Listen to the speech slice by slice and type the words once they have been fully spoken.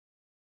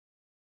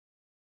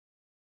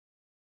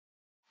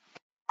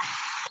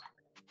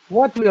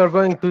What we are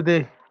going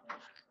today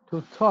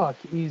to talk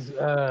is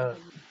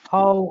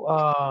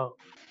how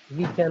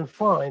we can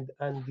find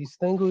and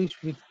distinguish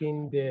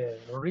between the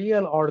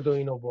real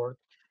Arduino board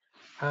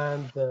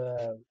and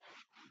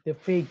the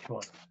fake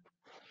one.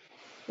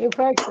 In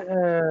fact,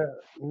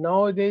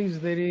 nowadays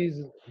there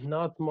is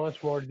not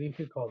much more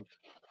difficult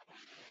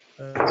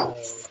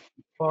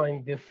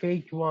find the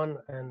fake one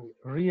and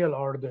real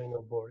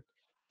Arduino board.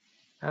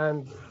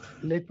 And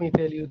let me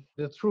tell you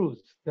the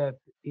truth that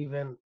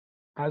even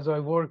as I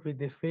work with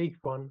the fake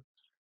one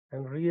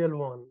and real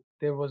one,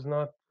 there was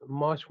not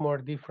much more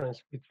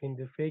difference between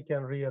the fake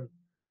and real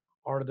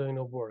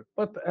Arduino board.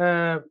 But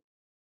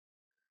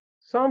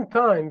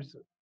sometimes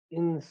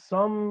in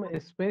some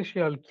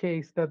special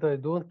case that I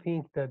don't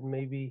think that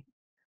maybe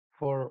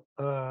for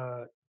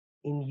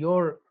in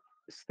your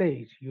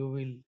stage you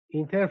will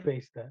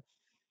interface that.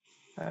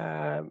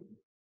 Um,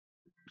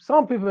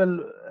 some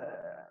people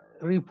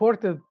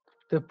reported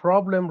the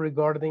problem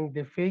regarding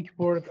the fake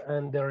board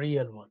and the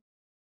real one.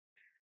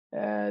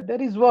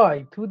 That is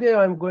why today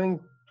I'm going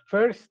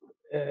first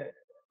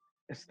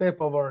step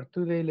of our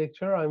today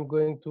lecture. I'm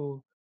going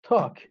to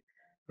talk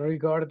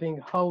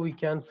regarding how we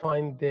can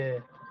find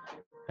the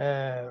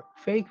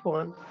fake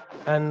one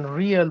and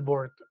real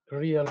board,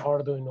 real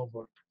Arduino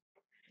board.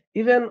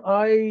 Even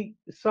I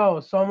saw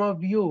some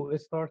of you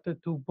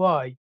started to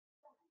buy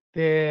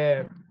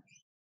the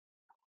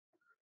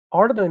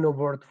Arduino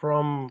board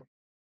from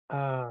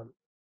uh,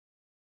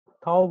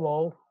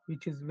 Taobao,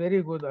 which is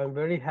very good. I'm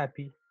very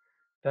happy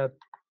that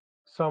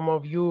some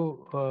of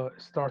you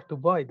start to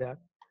buy that.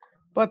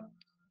 But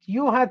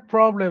you had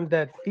problem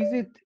that is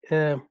it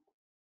uh,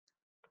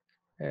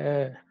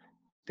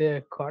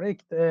 the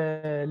correct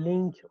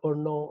link or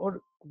no,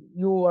 or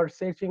you are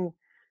searching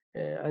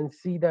and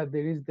see that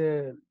there is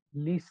the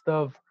list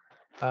of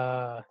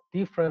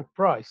different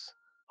price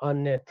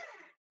on net.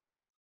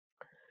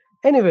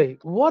 Anyway,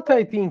 what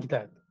I think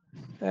that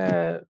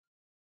uh,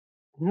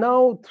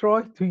 now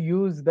try to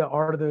use the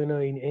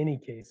Arduino in any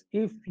case.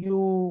 If you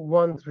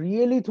want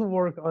really to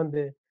work on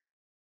the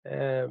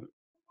um,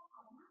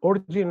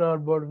 original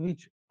board,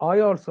 which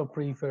I also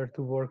prefer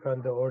to work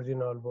on the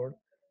original board,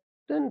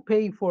 then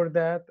pay for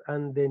that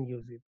and then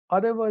use it.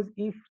 Otherwise,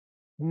 if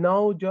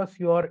now just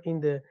you are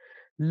in the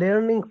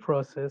learning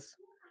process,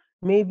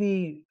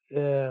 maybe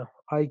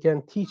I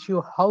can teach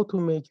you how to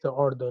make the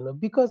Arduino,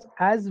 because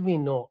as we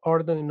know,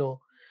 Arduino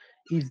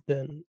is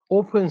the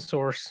open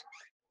source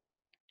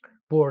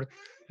board,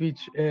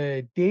 which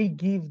they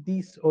give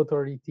this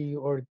authority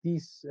or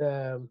this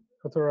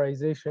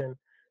authorization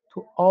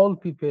to all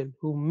people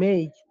who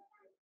make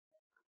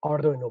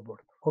Arduino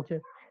board. Okay,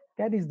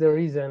 that is the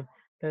reason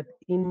that,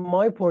 in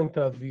my point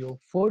of view,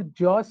 for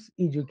just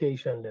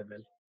education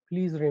level,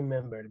 please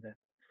remember that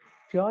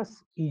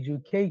just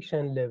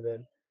education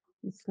level,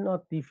 it's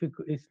not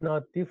difficult. It's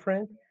not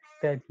different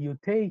that you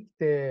take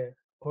the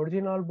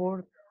original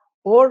board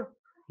or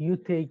you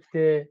take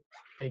the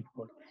fake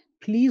board.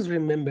 Please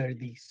remember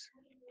this.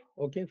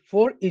 Okay,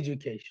 for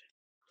education.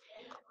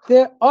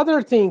 The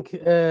other thing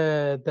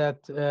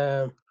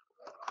that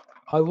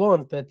I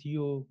want that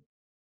you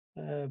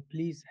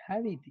please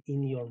have it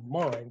in your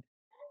mind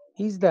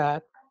is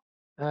that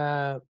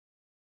uh,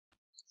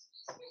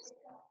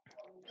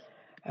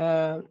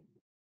 uh,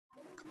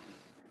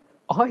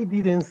 I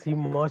didn't see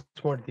much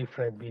more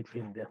different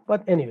between them.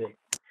 But anyway,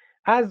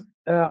 as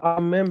I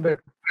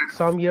remember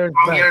some years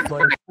back,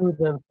 my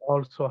student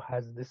also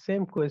has the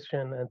same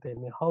question and tell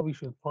me how we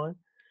should find.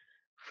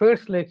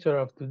 First lecture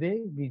of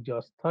today, we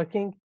just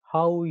talking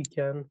how we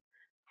can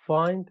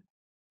find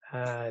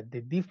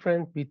the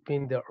difference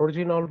between the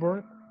original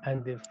board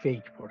and the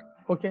fake board.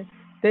 Okay,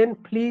 then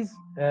please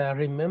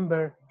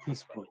remember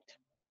this point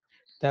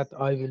that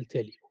I will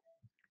tell you.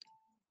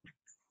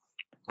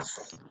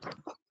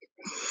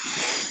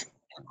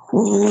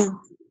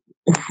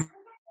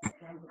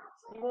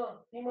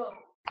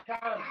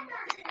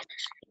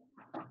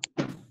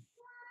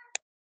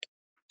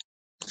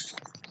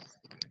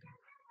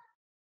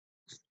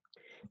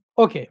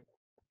 Okay.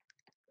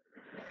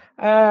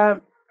 Uh,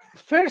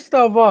 First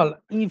of all,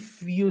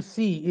 if you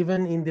see,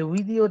 even in the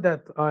video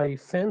that I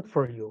sent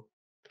for you,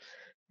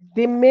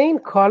 the main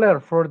color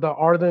for the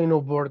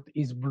Arduino board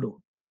is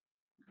blue.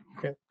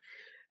 Okay.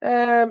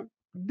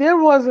 There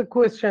was a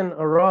question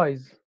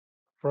arise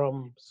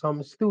from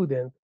some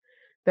student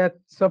that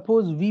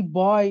suppose we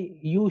buy,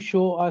 you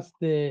show us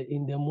the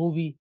in the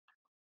movie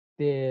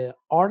the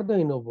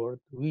Arduino board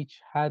which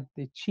had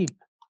the chip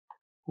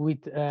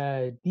with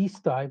this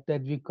type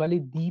that we call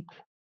it deep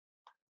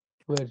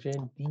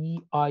version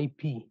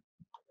DIP.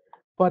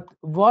 But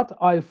what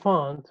I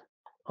found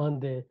on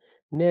the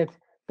net,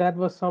 that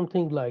was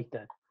something like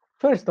that.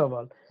 First of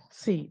all,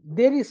 see,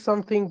 there is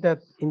something that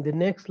in the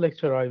next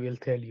lecture I will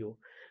tell you.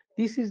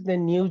 This is the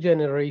new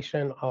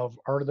generation of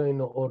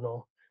Arduino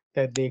Uno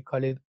that they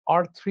call it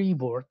R3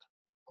 board.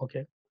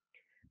 Okay.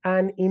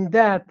 And in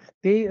that,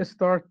 they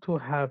start to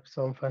have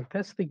some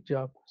fantastic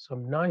job,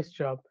 some nice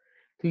job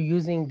to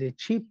using the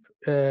chip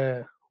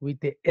with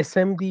the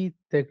SMD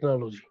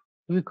technology.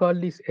 We call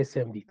this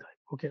SMD type.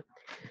 Okay.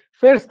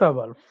 First of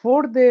all,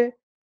 for the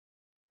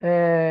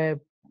uh,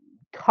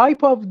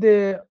 type of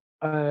the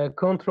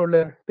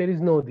controller, there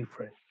is no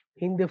difference.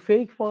 In the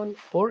fake one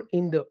or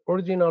in the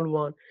original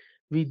one,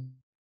 we don't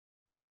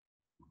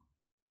have any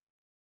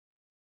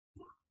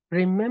difference.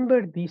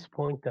 Remember this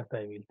point that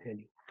I will tell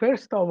you.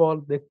 First of all,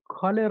 the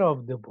color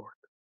of the board.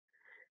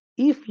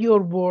 If your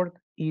board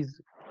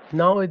is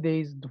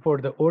nowadays for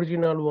the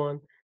original one,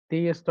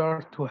 they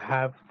start to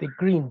have the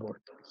green board,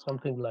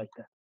 something like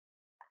that.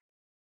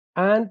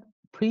 And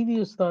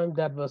previous time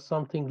that was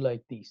something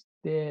like this,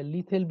 the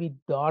little bit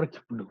dark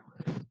blue.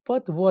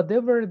 But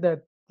whatever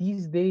that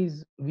these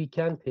days we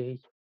can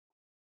take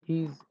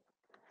is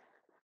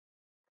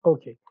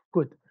okay,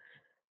 good.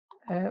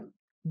 Uh,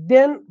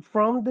 then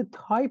from the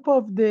type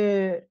of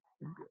the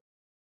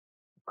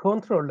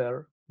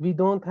controller, we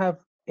don't have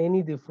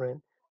any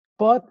different.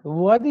 But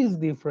what is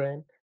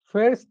different?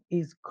 First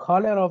is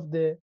color of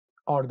the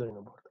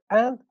Arduino board.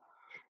 And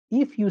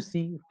if you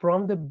see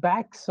from the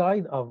back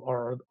side of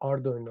our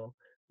Arduino,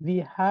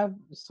 we have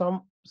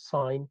some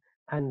sign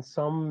and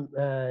some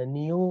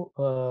new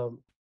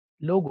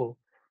logo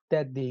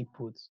that they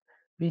put,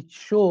 which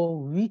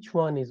show which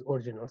one is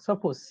original.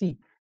 Suppose, see,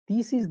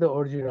 this is the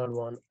original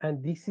one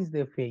and this is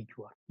the fake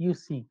one. You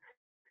see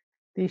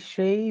the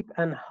shape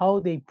and how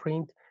they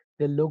print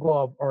the logo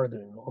of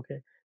Arduino.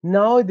 Okay,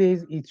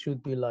 nowadays it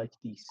should be like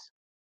this.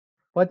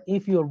 But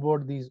if your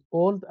board is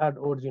old and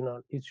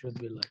original, it should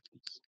be like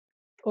this.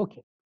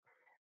 Okay.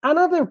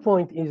 Another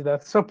point is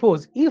that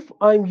suppose if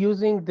I'm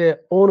using the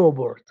Ono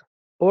board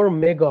or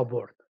Mega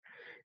board,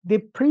 the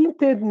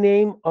printed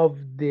name of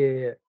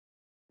the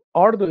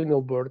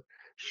Arduino board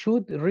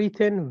should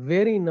written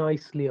very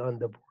nicely on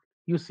the board.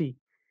 You see,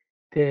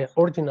 the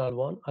original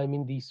one, I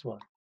mean this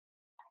one.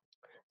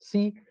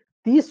 See,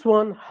 this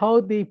one,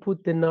 how they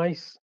put the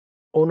nice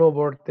Ono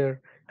board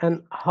there,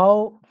 and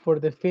how for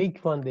the fake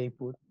one they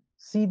put.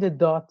 See the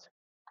dot,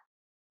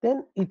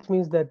 then it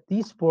means that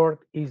this board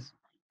is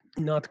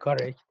not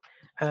correct,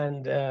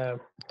 and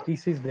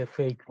this is the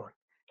fake one.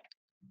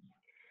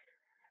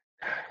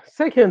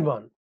 Second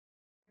one,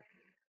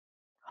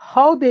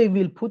 how they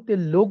will put the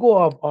logo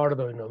of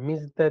Arduino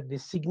means that the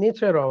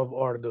signature of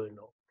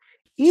Arduino.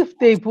 If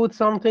they put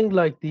something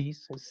like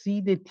this,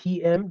 see the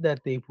TM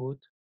that they put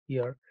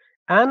here,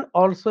 and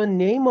also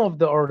name of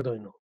the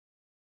Arduino.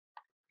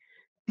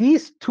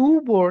 These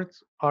two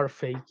boards are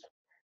fake,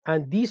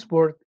 and this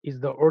board is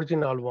the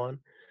original one.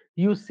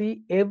 You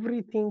see,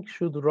 everything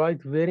should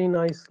write very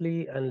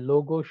nicely, and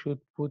logo should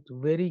put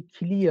very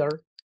clear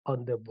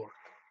on the board.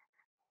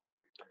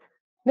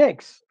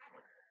 Next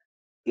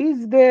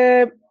is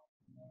the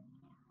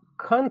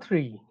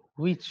country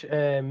which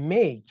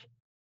make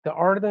the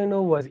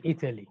Arduino was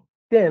Italy.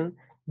 Then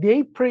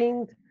they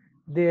print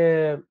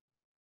the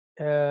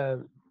uh,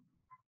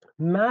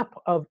 map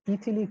of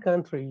Italy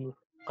country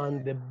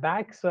on the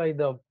back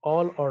side of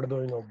all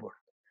Arduino board.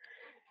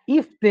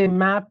 If the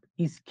map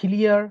is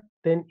clear,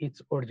 then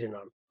it's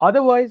original.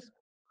 Otherwise,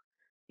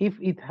 if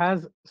it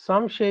has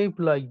some shape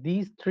like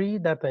these three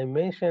that I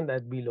mentioned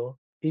at below,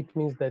 it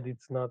means that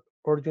it's not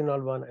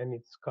original one and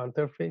it's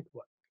counterfeit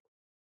one.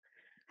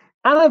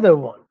 Another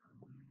one,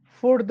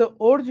 for the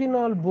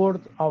original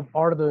board of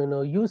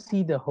Arduino, you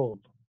see the hole.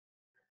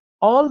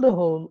 All the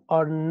holes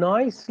are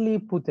nicely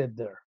put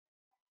there.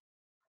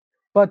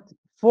 But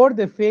for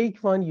the fake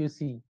one, you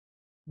see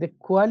the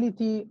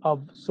quality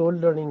of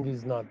soldering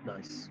is not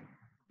nice.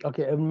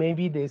 Okay, and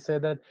maybe they say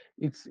that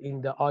it's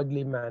in the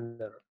ugly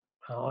manner.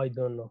 I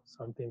don't know,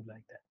 something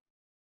like that.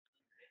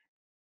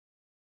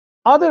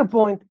 Other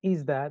point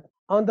is that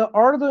on the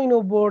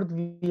Arduino board,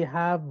 we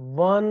have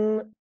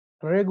one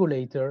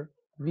regulator,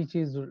 which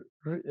is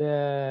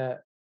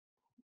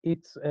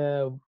it's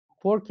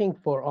working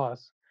for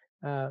us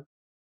uh,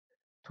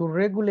 to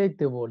regulate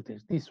the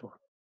voltage. This one,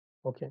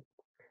 okay.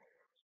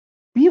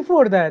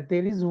 Before that,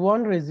 there is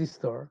one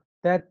resistor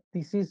that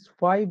this is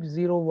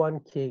 501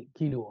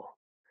 kilo ohm.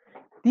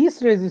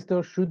 This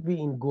resistor should be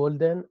in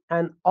golden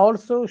and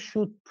also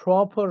should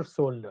proper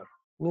solder.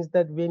 Means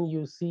that when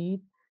you see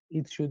it,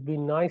 it should be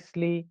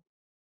nicely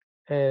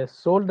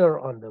solder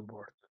on the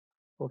board.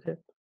 Okay.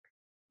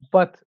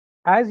 But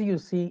as you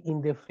see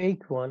in the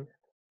fake one,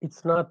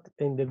 it's not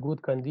in the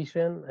good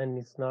condition and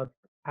it's not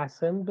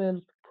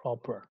assembled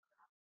proper.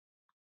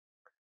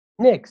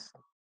 Next,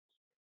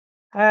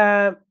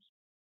 uh,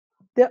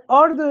 the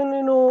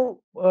Arduino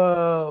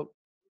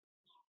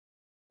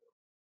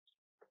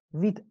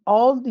with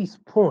all these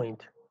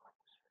point,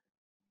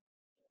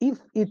 if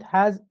it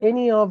has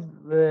any of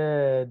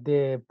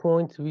the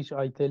points which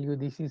I tell you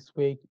this is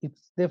fake,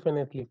 it's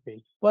definitely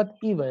fake. But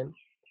even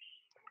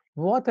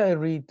what I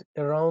read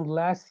around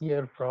last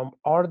year from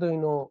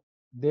Arduino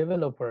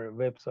developer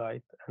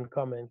website and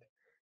comment,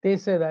 they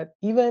say that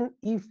even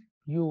if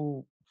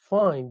you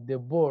find the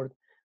board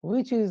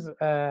which is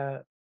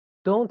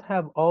don't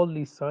have all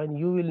these sign,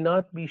 you will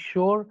not be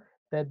sure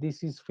that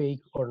this is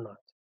fake or not.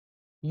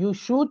 You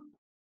should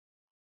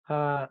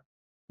uh,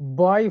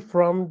 buy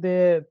from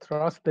the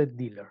trusted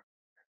dealer.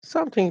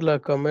 Something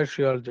like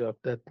commercial job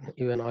that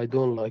even I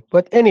don't like.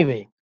 But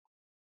anyway,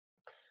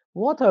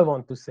 What I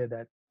want to say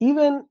that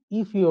even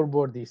if your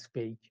board is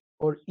fake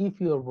or if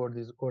your board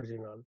is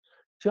original,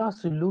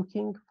 just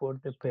looking for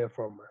the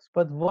performance.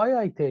 But why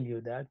I tell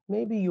you that?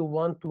 Maybe you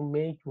want to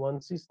make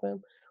one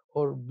system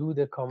or do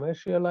the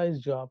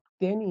commercialized job.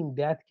 Then in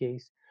that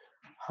case,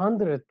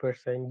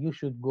 100% you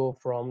should go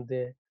from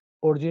the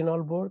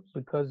original board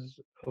because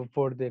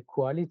for the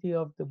quality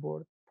of the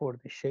board, for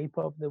the shape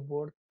of the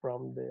board,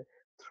 from the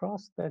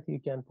trust that you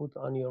can put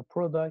on your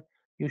product,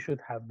 you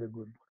should have the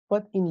good board.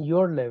 But in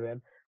your level,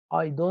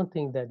 I don't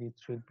think that it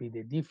should be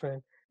the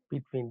difference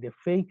between the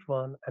fake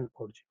one and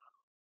original.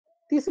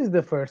 This is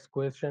the first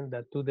question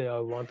that today I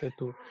wanted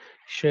to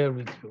share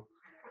with you.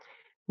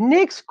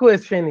 Next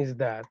question is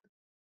that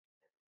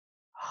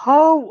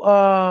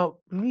how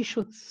we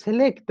should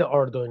select the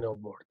Arduino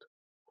board.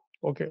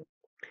 Okay,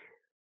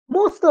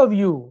 most of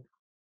you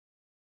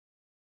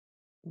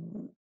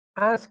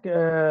ask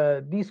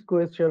this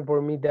question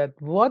for me that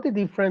what the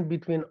difference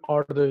between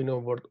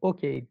Arduino board?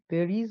 Okay,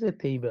 there is a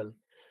table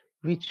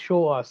which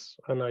show us,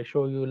 and I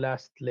show you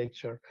last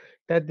lecture,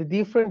 that the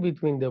difference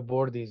between the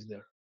board is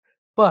there.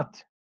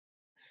 But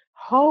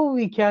how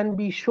we can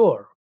be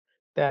sure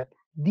that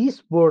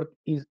this board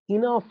is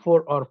enough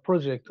for our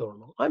project or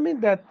not? I mean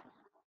that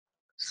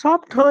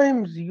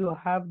sometimes you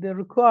have the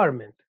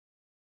requirement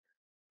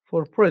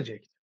for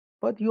project,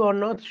 but you are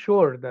not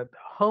sure that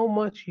how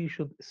much you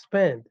should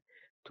spend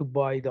to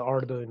buy the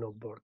Arduino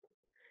board.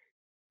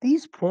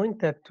 This point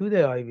that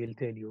today I will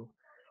tell you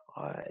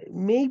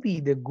may be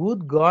the good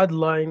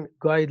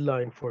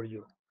guideline for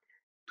you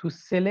to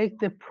select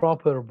the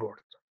proper board.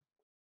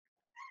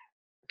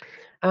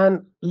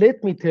 And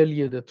let me tell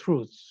you the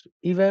truth.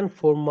 Even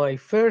for my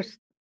first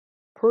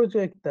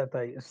project that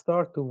I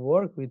start to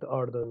work with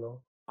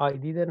Arduino, I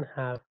didn't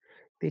have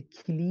the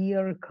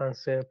clear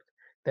concept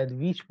that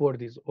which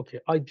board is okay.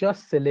 I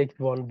just select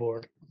one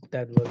board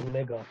that was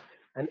Mega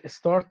and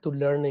start to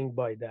learning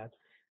by that.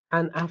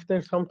 And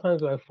after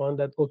sometimes I found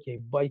that okay,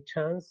 by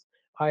chance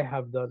I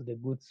have done the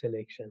good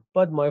selection.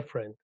 But my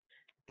friend,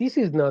 this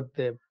is not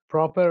the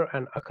proper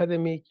and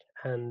academic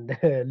and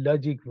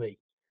logic way.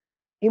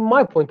 In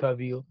my point of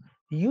view,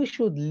 you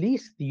should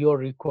list your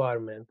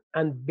requirement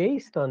and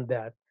based on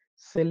that,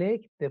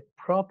 select the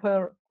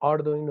proper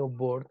Arduino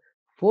board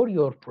for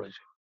your project.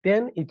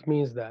 Then it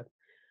means that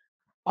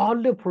all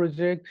the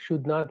projects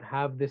should not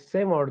have the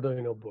same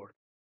Arduino board.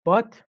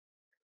 But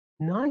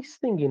nice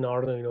thing in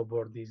Arduino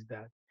board is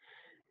that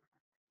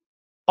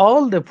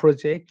all the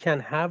project can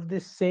have the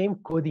same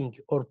coding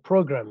or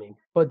programming,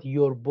 but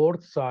your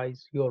board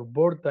size, your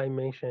board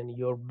dimension,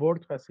 your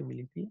board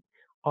facility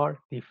are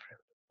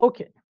different.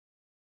 Okay,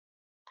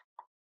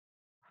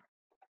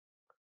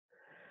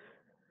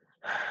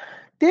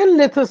 then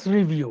let us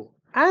review.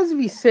 As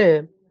we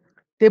said,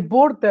 the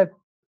board that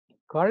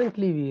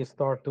currently we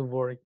start to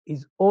work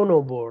is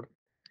Ono board,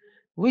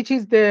 which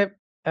is the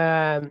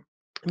um,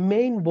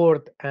 main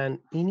board and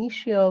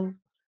initial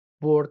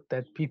board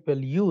that people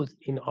use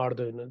in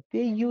Arduino.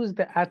 They use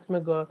the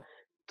Atmega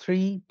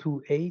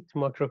 328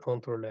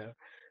 microcontroller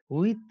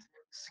with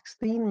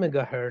 16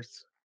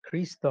 megahertz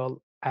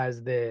crystal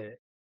as the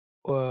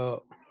uh,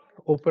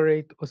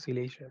 operate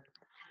oscillation.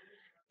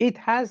 It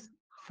has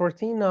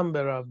 14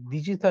 number of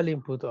digital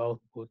input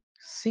output,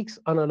 6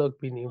 analog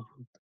pin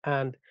input,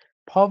 and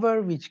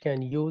power which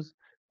can use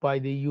by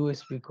the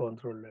USB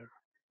controller.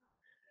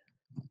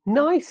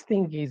 Nice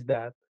thing is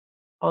that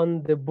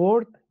on the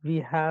board we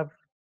have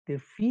the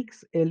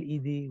fixed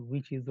LED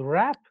which is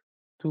wrapped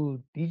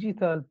to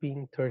digital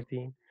pin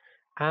 13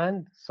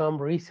 and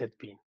some reset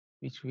pin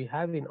which we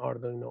have in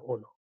Arduino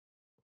Uno.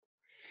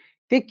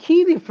 The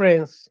key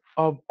difference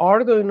of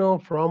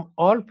Arduino from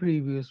all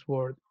previous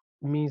boards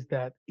means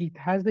that it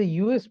has a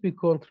USB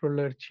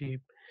controller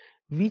chip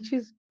which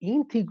is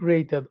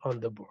integrated on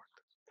the board.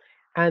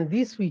 And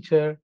this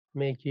feature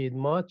make it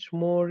much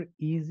more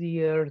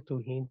easier to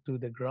hit to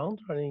the ground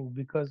running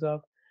because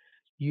of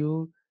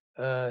you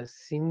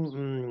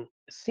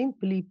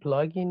simply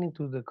plug in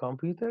into the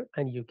computer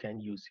and you can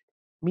use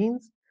it.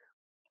 Means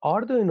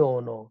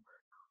Arduino Uno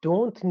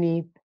don't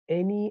need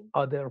any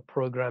other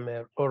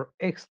programmer or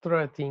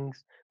extra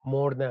things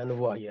more than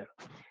wire.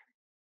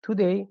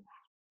 Today,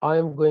 I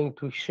am going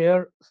to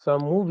share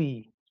some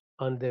movie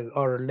on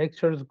our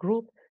lectures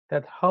group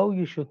that how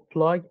you should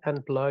plug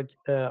and plug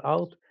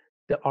out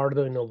the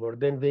Arduino board.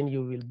 Then when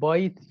you will buy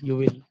it, you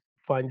will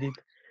find it.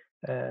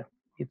 Uh,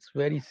 it's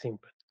very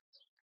simple.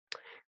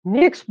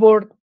 Next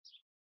board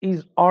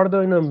is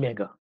Arduino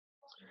Mega.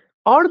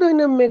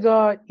 Arduino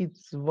Mega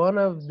is one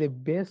of the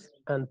best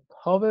and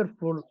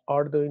powerful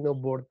Arduino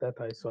board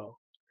that I saw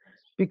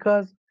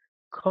because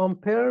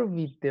compare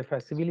with the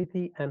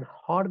facility and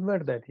hardware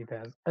that it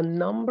has, a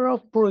number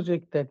of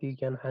projects that you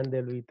can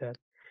handle with that,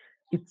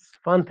 it's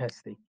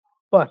fantastic.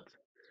 But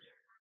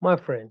my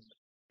friend,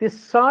 the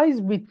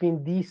size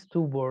between these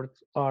two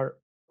boards are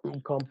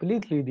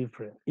completely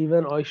different.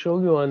 Even I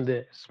show you on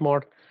the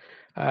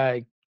uh,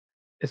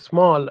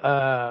 small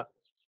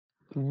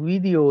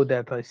video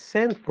that I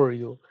sent for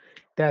you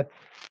that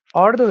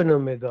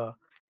Arduino Mega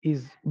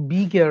is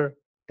bigger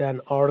than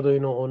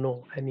Arduino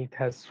Uno, and it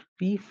has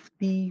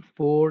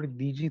 54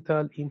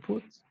 digital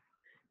inputs.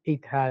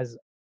 It has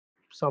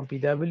some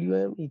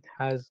PWM. It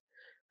has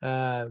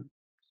uh,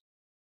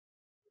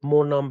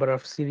 more number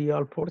of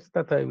serial ports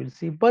that I will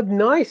see. But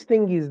nice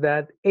thing is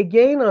that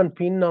again on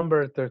pin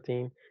number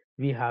 13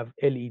 we have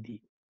LED.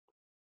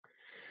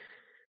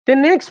 The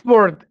next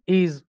board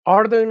is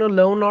Arduino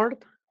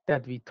Leonard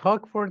that we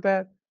talk for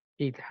that.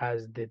 It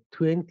has the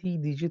 20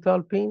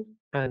 digital pin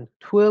and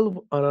 12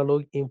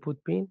 analog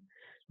input pin,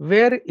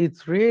 where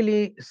it's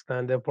really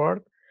stand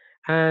apart,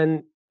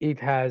 and it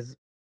has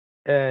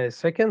a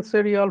second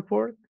serial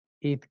port.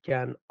 It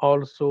can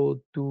also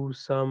do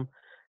some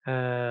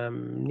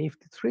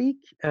nifty trick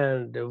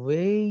and a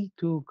way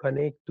to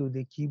connect to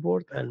the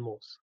keyboard and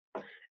mouse.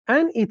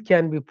 And it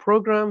can be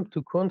programmed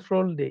to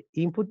control the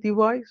input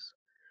device,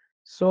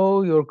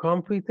 so your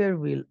computer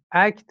will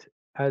act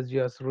as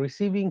just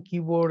receiving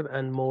keyboard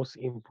and mouse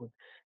input.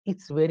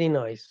 It's very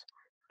nice,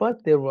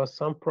 but there was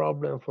some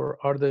problem for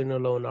Arduino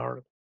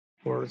Leonard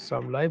for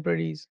some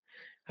libraries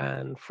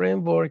and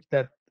framework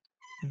that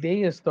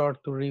they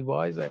start to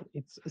revise, and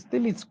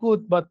it's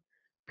good, but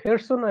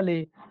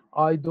personally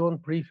I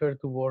don't prefer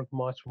to work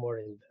much more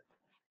in that.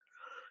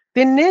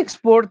 The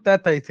next board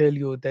that I tell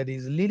you that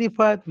is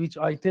Lilipad, which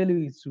I tell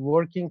you is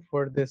working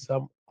for the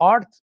some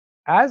art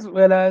as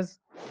well as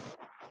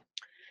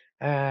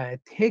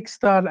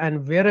textile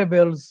and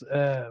wearables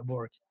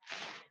work.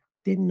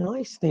 The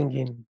nice thing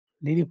in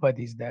Lilipad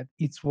is that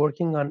it's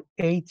working on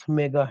 8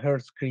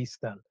 megahertz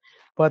crystal,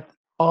 but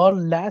all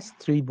last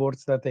three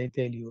boards that I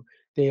tell you,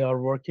 they are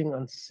working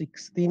on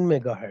 16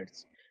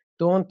 megahertz.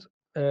 Don't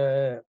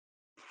uh,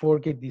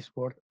 forget this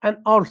board. And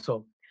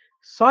also,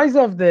 size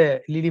of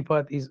the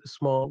Lilipad is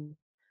small,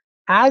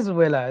 as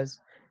well as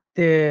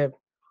the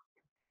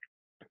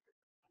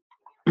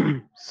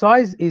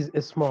size is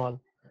small,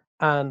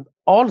 and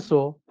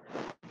also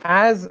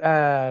as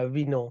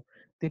we know,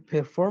 the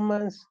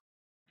performance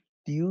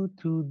due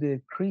to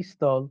the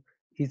crystal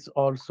is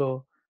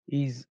also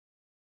is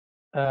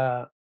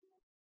uh,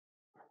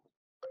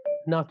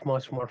 not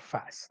much more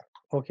fast.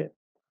 Okay.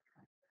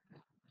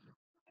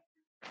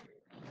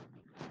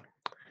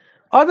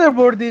 Other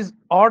board is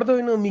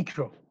Arduino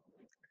Micro.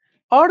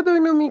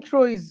 Arduino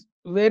Micro is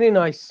very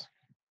nice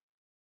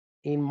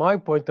in my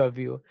point of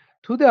view.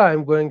 Today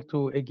I'm going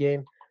to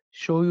again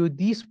show you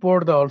this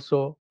board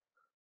also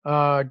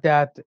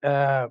that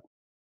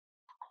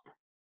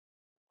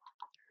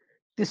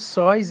the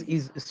size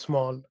is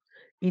small.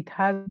 It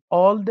has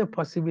all the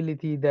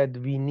possibility that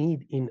we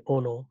need in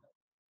Ono.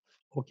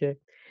 Okay.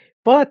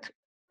 But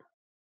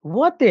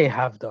what they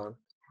have done,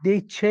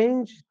 they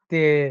changed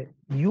the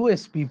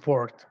USB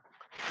port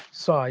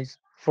size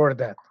for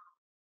that.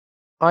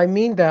 I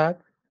mean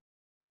that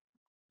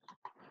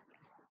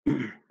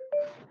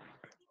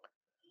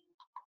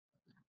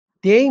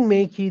they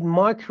make it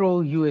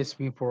micro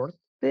USB port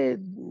they,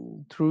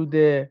 through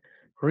the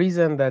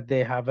reason that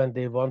they have, and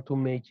they want to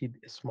make it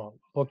small.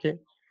 Okay.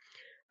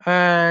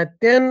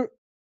 Then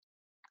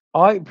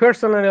I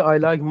personally I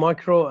like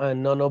micro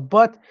and nano,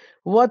 but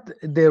what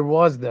there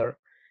was there,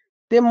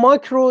 the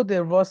micro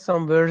there was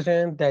some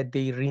version that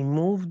they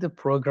removed the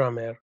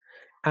programmer,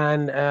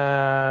 and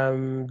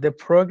the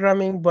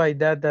programming by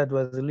that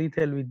was a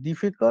little bit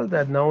difficult,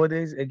 that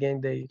nowadays again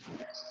they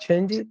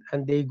change it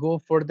and they go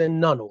for the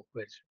nano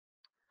version.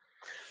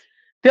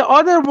 The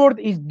other word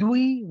is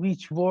DUI,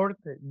 which word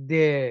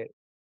the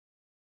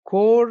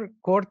core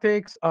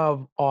cortex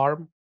of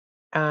ARM,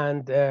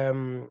 and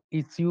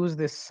it's used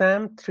the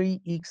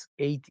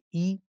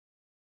SAM3X8E.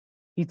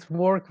 It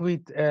work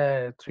with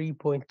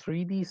 3.3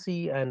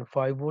 DC and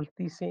 5-volt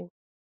DC.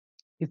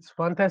 It's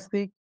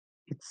fantastic.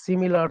 It's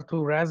similar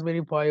to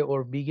Raspberry Pi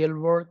or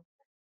BeagleBoard.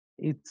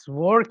 It's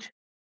work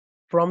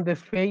from the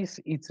face.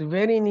 It's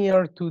very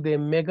near to the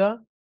Mega.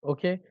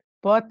 Okay,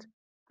 but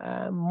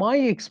my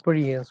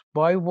experience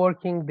by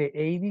working the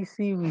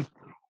ADC with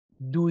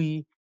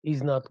DUI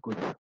is not good.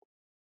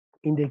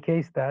 In the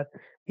case that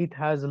it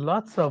has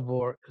lots of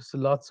words,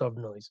 lots of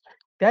noise.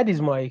 That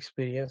is my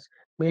experience.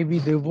 Maybe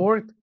the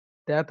word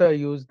that I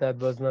used that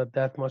was not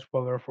that much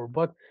powerful,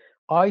 but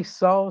I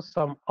saw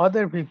some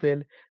other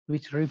people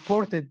which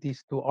reported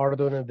this to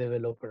Arduino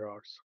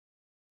developers.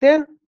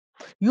 Then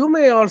you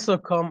may also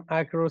come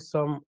across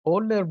some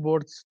older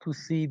boards to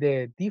see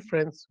the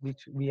difference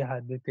which we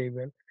had the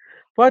table.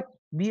 But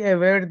be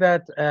aware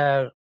that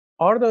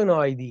Arduino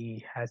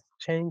IDE has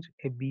changed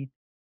a bit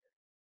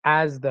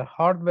as the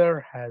hardware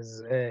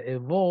has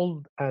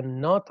evolved,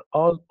 and not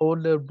all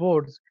older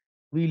boards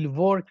will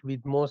work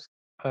with most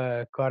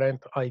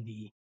current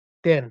IDE.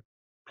 Then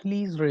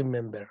please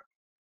remember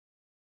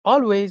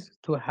always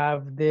to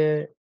have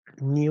the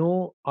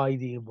new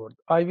IDE board.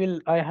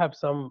 I have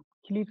some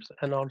clips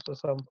and also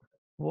some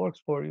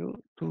works for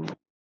you to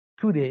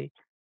today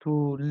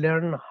to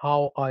learn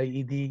how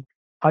IDE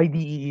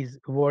is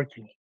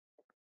working.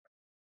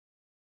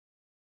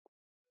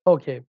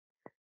 Okay,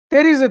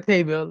 there is a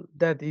table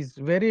that is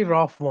very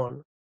rough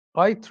one.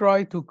 I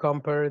try to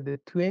compare the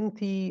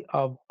 20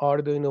 of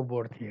Arduino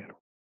board here.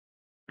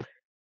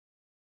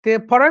 The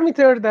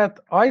parameter that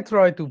I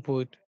try to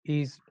put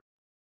is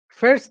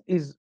first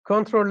is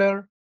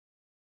controller,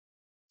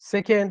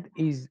 second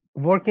is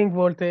working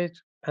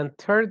voltage, and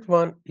third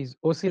one is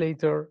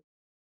oscillator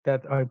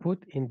that I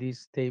put in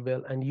this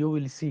table. And you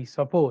will see,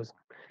 suppose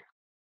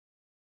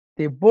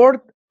the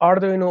board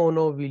Arduino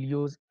Uno will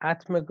use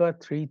Atmega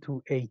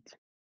 328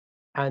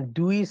 and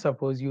Dewey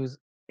suppose use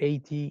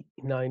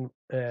 89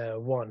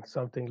 1,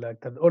 something like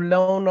that. Or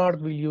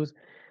Leonard will use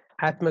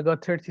Atmega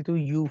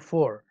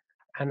 32U4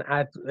 and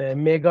at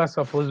Mega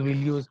suppose will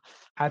use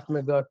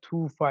Atmega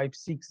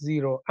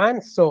 2560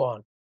 and so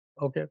on.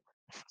 Okay.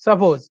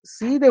 Suppose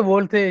see the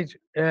voltage,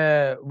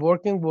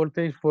 working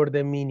voltage for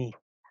the mini.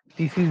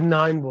 This is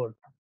 9 volt.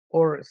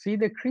 Or see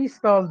the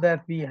crystal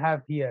that we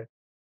have here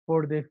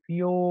for the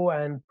FIO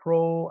and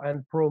Pro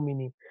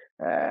Mini.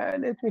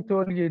 Let me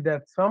tell you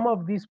that some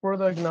of these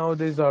products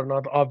nowadays are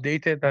not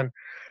updated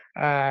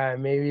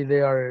and maybe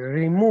they are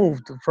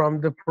removed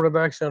from the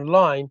production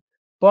line.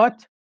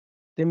 But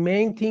the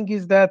main thing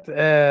is that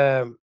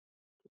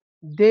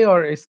they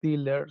are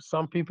still there.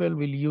 Some people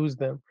will use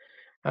them,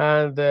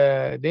 and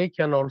they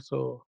can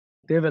also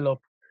develop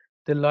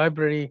the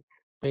library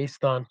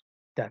based on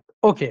that.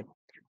 Okay,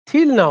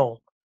 till now,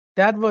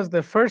 that was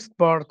the first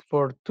part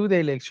for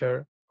today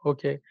lecture.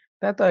 Okay,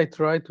 that I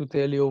try to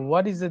tell you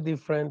what is the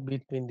difference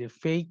between the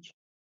fake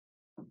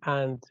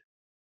and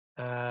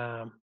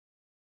um,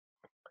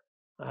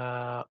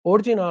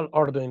 original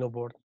Arduino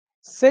board.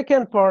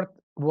 Second part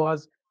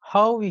was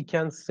how we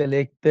can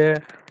select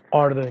the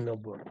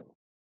Arduino board.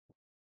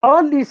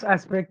 All these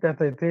aspects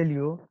that I tell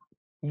you,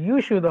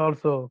 you should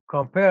also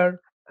compare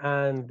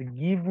and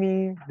give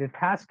me the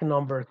task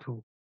number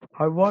two.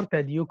 I want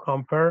that you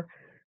compare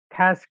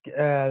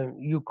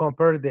you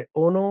compare the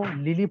Ono,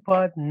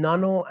 Lilipad,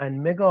 Nano,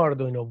 and Mega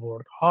Arduino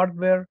board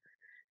hardware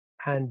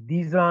and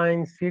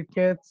design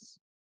circuits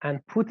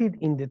and put it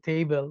in the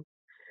table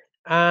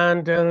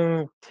and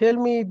tell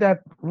me that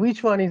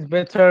which one is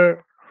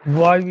better,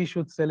 why we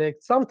should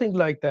select something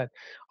like that.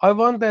 I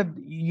want that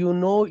you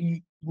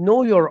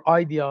know your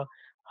idea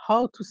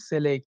how to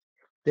select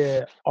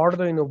the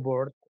Arduino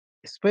board,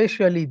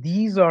 especially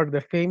these are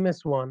the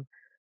famous one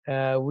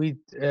with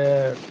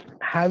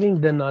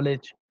having the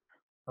knowledge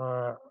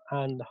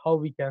and how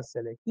we can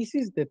select. This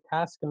is the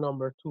task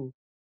number two,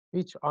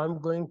 which I'm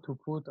going to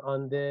put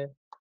on the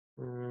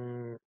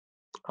um,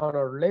 on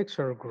our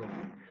lecture group.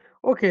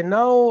 Okay,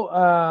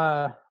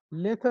 now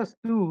let us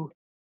do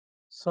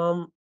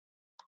some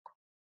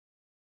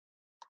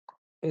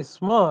a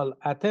small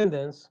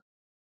attendance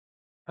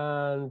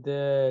and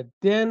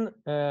then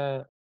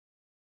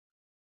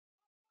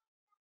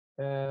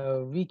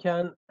we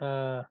can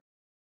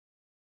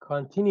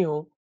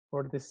continue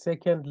for the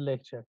second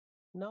lecture.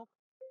 Now,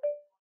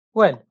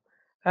 well,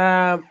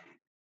 um,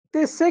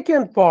 the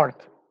second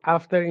part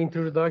after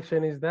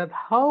introduction is that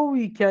how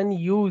we can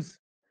use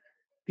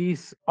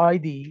this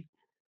ID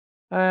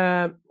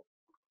um,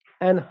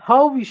 and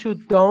how we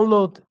should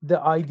download the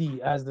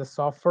ID as the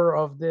software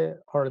of the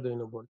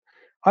Arduino board.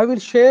 I will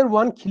share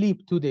one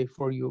clip today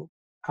for you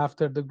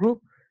after the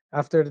group,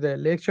 after the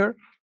lecture,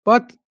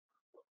 but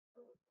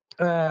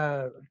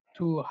uh,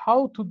 to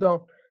how to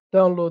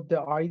download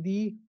the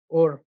ID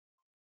or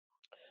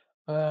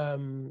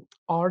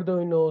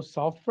Arduino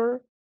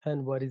software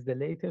and what is the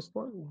latest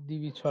one,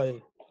 which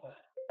I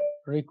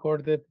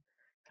recorded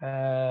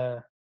uh,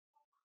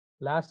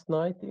 last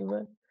night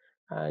even,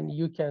 and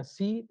you can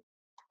see.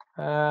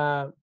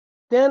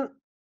 Then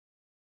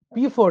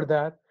before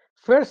that,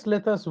 first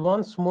let us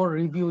once more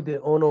review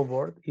the Ono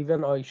board.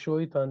 Even I show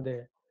it on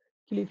the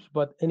clips,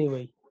 but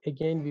anyway,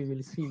 again we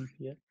will see it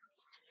here.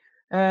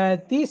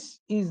 This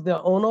is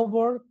the Ono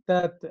board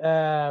that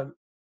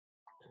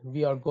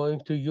we are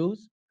going to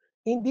use.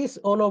 In this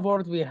Ono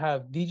board, we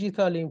have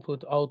digital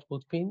input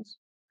output pins,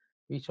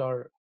 which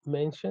are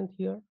mentioned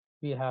here.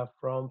 We have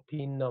from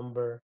pin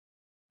number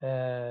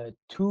 2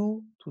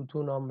 to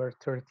number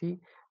 30.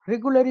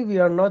 Regularly, we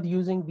are not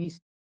using these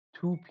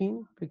 2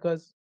 pin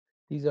because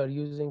these are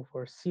using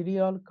for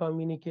serial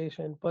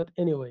communication. But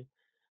anyway,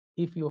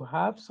 if you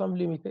have some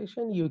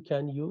limitation, you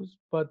can use.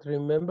 But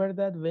remember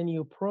that when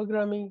you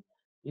programming,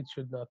 it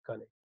should not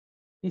connect.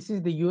 This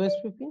is the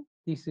USB pin.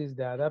 This is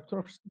the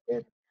adapter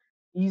circuit.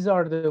 These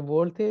are the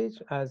voltage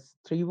as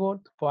 3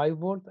 volt, 5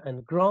 volt,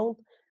 and ground.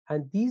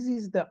 And this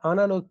is the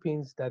analog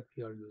pins that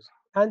we are using.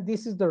 And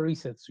this is the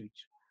reset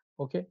switch.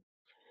 Okay.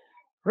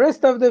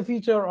 Rest of the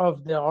feature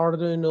of the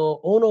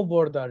Arduino Uno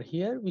board are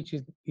here, which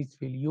is it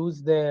will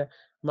use the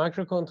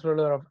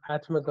microcontroller of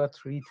Atmega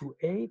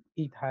 328.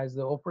 It has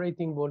the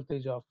operating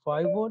voltage of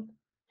 5 volt.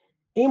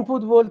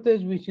 Input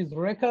voltage, which is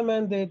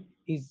recommended,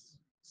 is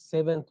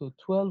 7 to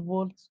 12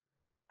 volts.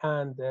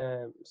 And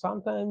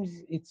sometimes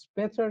it's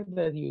better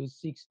that you use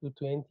 6 to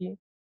 20.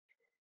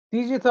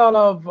 Digital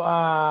of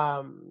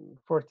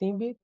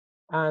 14-bit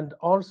and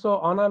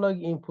also analog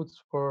inputs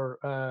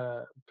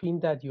for pin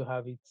that you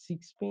have it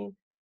 6 pin.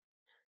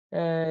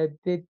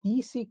 The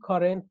DC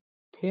current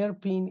per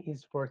pin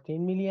is 14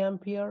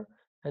 milliampere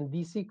and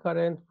DC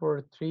current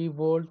for 3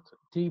 volt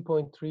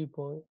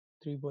 3.3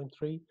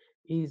 3.3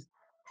 is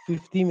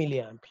 50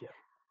 milliampere.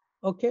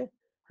 Okay,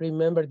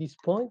 remember this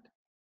point.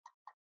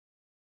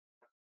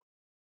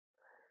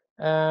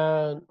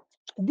 And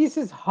this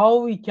is how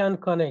we can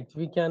connect.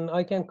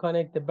 I can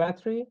connect the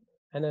battery,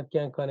 and I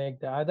can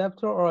connect the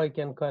adapter, or I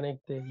can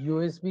connect the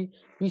USB,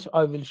 which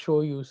I will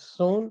show you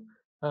soon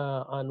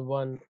on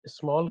one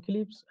small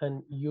clips,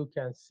 and you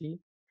can see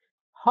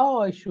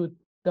how I should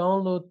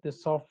download the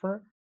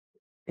software.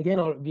 Again,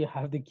 we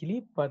have the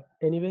clip, but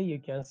anyway, you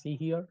can see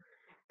here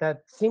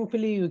that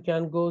simply you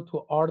can go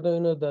to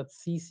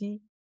arduino.cc,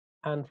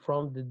 and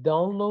from the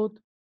download,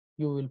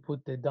 you will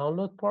put the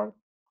download part.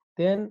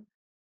 Then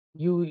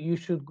you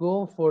should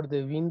go for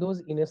the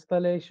Windows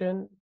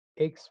installation,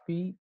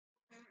 XP,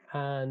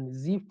 and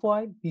zip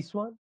file, this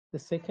one, the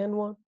second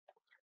one.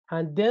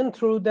 And then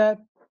through that,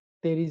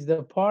 there is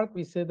the part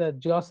we say that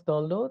just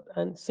download,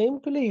 and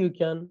simply you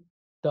can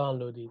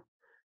download it.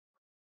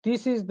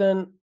 This is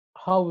then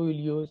how we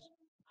will use.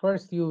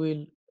 First, you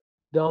will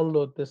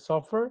download the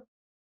software.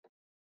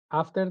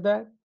 After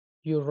that,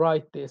 you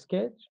write the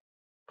sketch,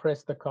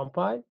 press the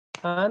compile,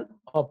 and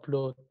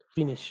upload.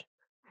 Finish.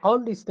 All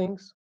these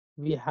things,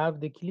 we have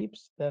the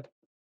clips that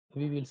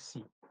we will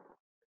see.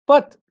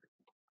 But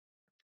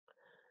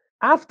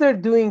after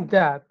doing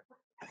that,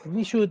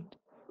 we should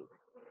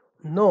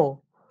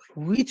know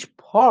which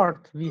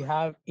part we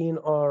have in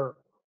our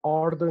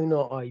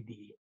Arduino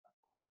IDE.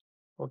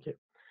 Okay.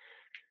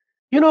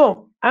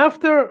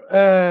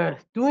 After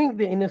doing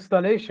the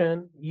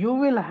installation, you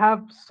will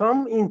have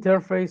some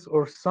interface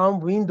or some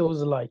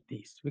windows like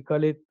this. We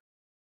call it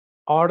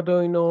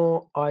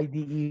Arduino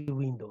IDE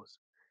windows.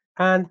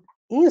 And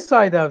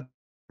inside of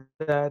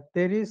that,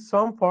 there is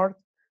some part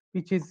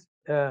which is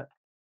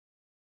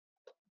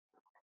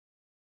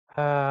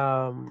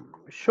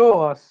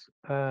show us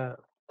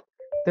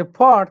the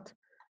part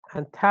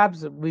and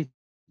tabs which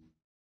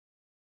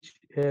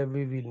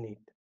we will need.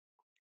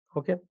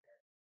 Okay.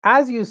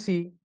 As you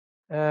see,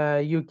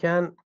 you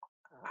can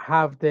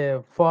have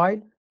the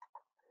file,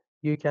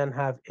 you can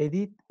have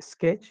edit,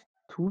 sketch,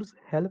 tools,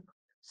 help.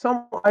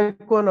 Some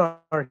icon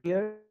are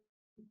here.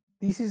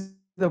 This is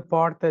the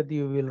part that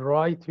you will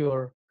write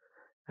your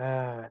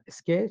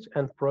sketch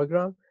and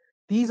program.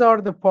 These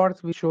are the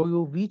parts which show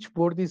you which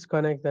board is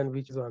connected and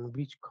which is on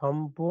which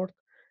COM board,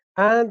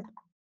 and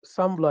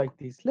some like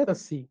this. Let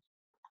us see.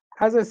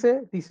 As I say,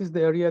 this is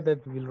the area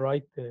that we will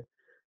write the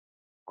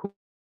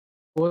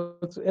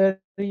codes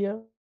area.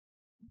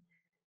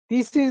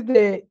 This is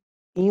the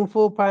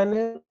info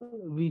panel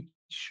which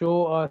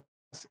show us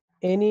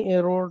any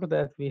error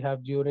that we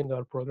have during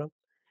our program.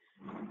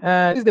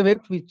 This is the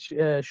website which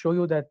show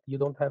you that you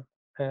don't have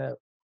uh, anything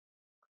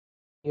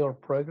in your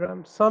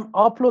program. Some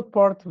upload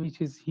part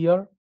which is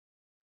here.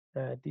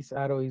 This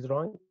arrow is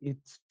wrong.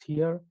 It's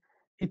here.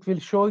 It will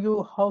show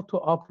you how to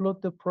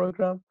upload the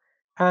program,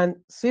 and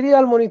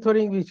serial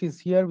monitoring which is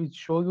here, which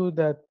show you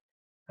that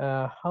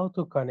how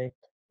to connect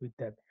with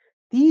that.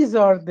 These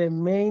are the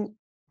main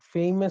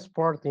famous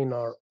part in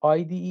our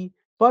IDE,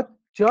 but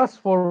just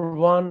for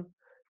one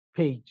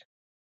page.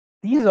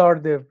 These are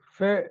the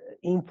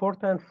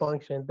important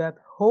function that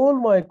whole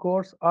my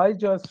course I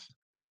just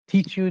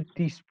teach you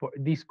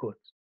this code.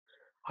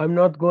 I'm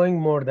not going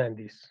more than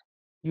this.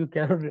 You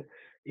can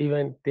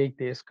even take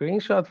the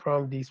screenshot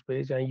from this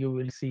page and you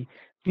will see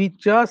with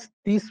just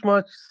this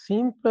much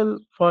simple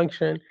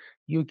function,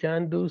 you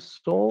can do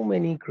so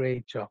many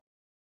great job.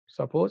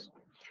 Suppose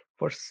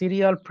for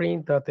serial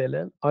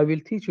print.ln, I will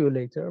teach you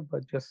later,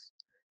 but just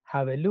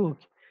have a look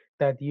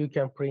that you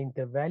can print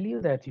the value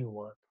that you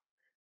want.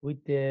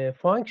 With the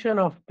function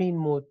of pin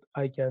mode,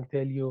 I can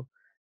tell you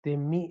the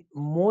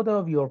mode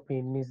of your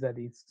pin means that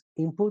it's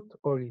input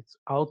or it's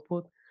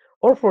output.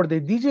 Or for the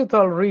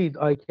digital read,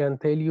 I can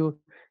tell you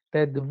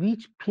that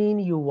which pin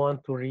you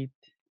want to read.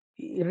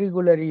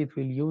 Regularly, it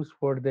will use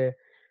for the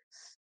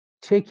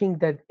checking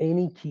that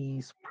any key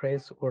is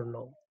pressed or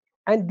no.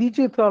 And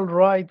digital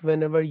write,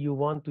 whenever you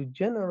want to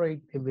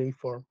generate a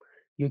waveform,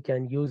 you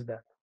can use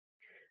that.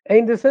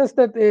 In the sense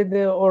that,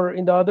 or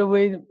in the other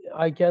way,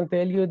 I can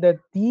tell you that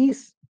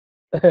these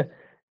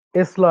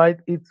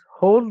slide, it's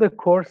whole the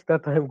course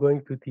that I'm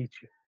going to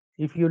teach you.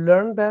 If you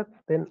learn that,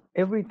 then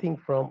everything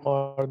from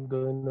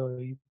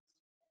Arduino is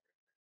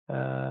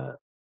uh,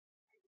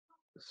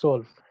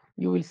 solved.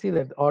 You will see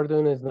that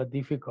Arduino is not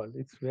difficult.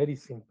 It's very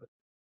simple.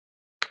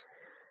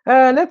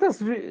 Let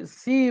us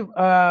see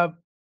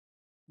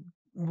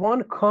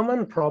one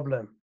common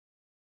problem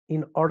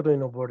in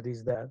Arduino board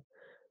is that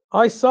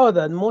I saw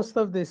that most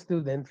of the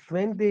students,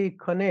 when they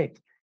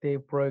connect their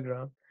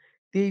program,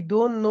 they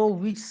don't know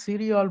which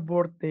serial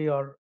board they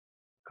are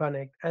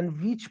connect and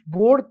which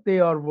board they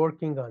are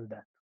working on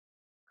that.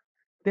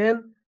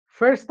 Then,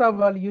 first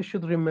of all, you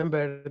should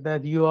remember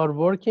that you are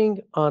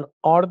working on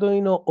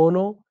Arduino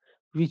Uno,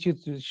 which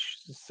is to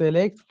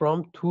select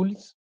from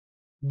tools,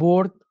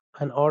 board,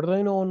 and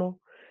Arduino Uno.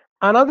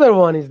 Another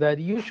one is that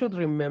you should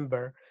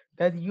remember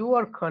that you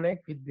are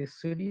connect with the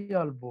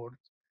serial boards.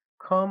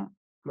 Come,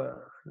 uh,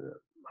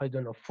 I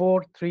don't know,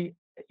 4, 3.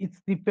 It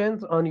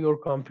depends on your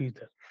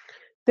computer.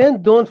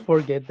 then don't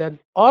forget that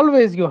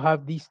always you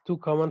have these two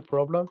common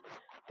problems,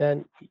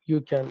 then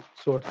you can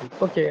sort it.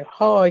 Okay,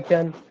 how I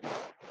can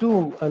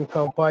do and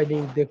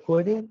compiling the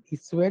coding?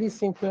 It's very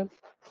simple.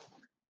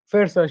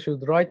 First, I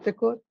should write the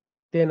code,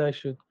 then I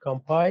should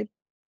compile,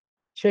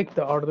 check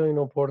the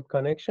Arduino port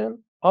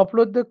connection,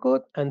 upload the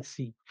code, and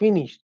see.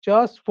 Finished.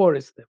 Just 4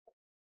 steps.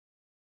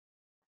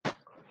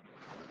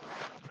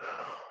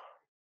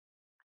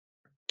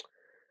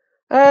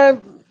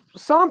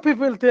 Some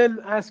people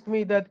ask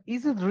me that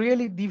is it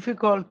really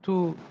difficult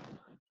to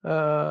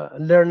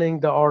learning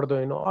the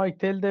Arduino? I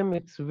tell them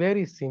it's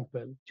very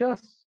simple.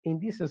 Just in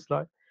this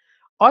slide,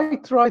 I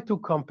try to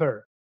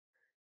compare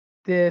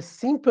the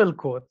simple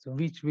code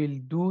which will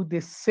do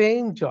the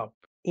same job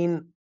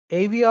in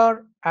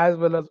AVR as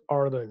well as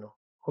Arduino.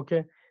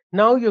 Okay,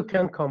 now you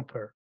can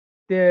compare.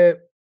 The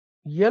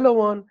yellow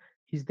one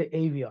is the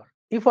AVR.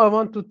 If I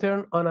want to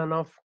turn on and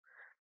off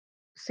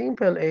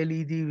simple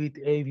LED with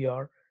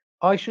AVR,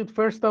 I should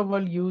first of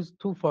all use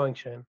two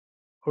function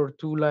or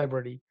two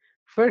library.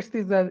 First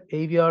is that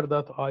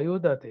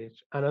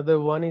avr.io.h. Another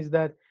one is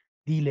that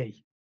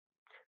delay.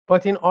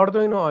 But in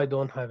Arduino, I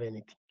don't have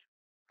anything.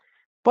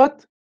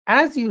 But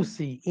as you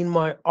see in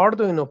my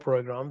Arduino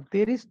program,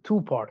 there is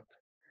two parts.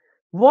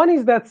 One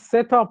is that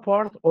setup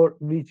part, or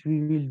which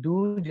we will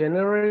do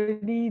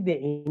generally the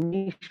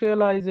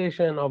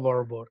initialization of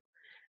our board.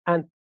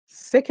 And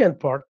second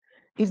part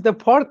is the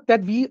part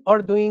that we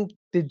are doing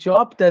the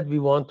job that we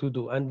want to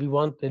do, and we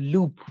want a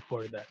loop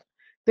for that.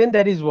 Then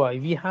that is why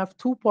we have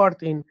two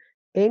parts in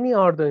any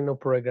Arduino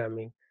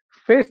programming.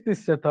 First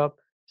is setup,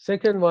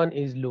 second one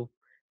is loop.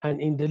 And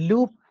in the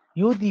loop,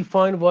 you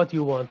define what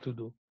you want to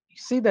do. You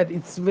see that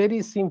it's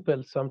very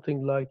simple,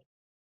 something like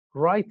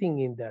writing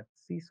in that.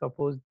 See,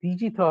 suppose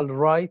digital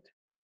write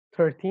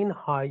 13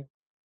 high,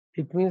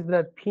 it means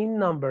that pin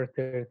number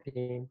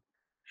 13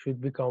 should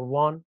become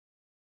 1.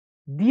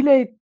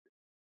 Delay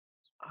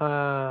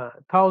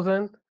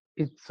 1000,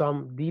 it's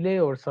some delay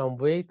or some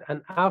wait.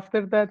 And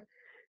after that,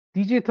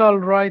 digital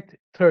write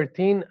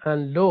 13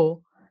 and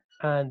low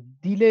and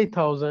delay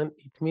 1000,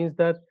 it means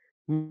that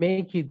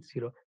make it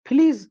 0.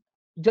 Please,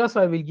 just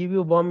I will give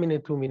you 1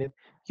 minute, 2 minutes.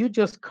 You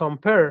just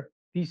compare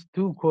these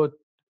two code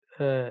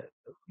uh,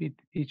 with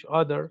each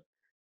other,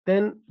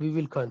 then we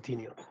will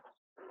continue.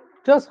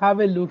 Just have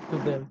a look to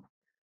them.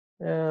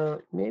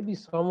 Maybe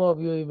some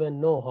of you even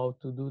know how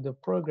to do the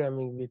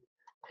programming with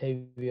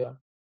AVR,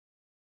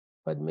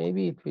 but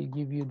maybe it will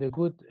give you the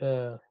good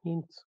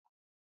hints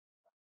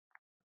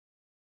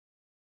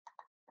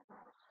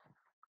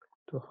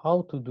to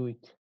how to do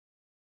it.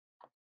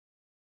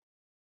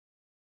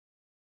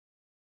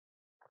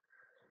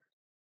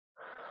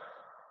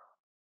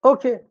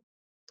 Okay,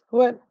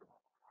 well,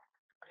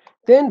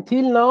 then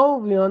till now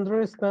we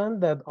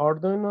understand that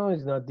Arduino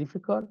is not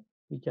difficult.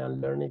 We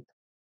can learn it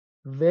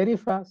very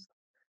fast,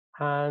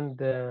 and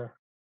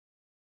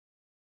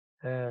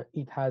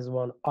it has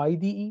one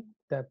IDE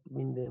that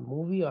in the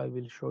movie I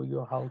will show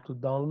you how to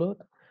download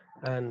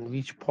and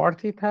which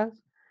part it has.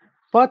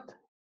 But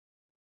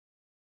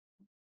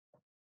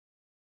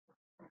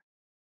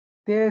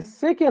the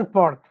second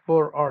part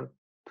for our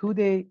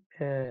today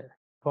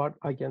part,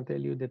 I can tell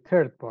you the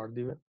third part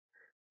even,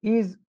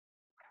 is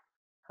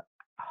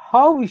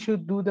how we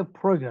should do the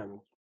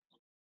programming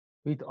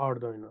with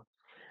Arduino.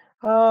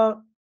 Uh,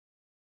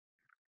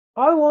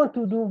 I want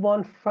to do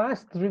one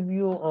fast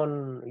review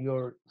on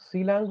your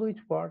C language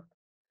part.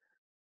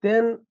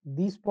 Then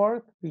this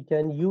part we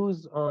can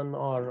use on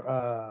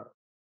our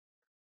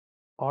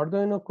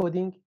Arduino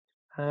coding,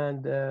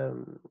 and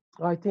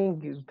I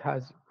think it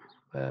has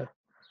uh,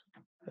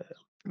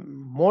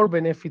 more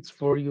benefits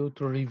for you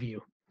to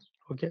review.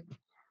 Okay.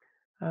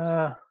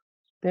 Uh,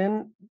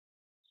 then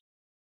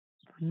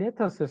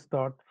let us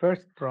start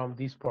first from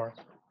this part,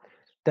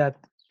 that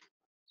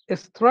a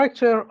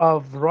structure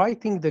of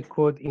writing the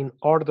code in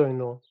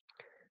Arduino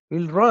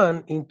will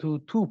run into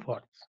two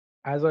parts.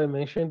 As I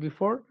mentioned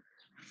before,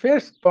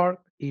 first part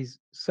is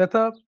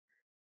setup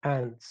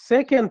and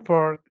second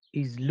part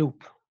is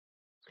loop.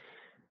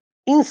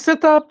 In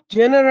setup,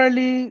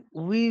 generally,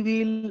 we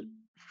will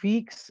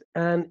fix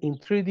and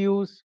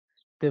introduce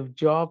the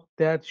job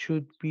that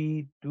should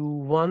be do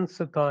once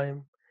a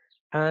time,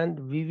 and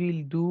we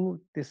will do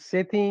the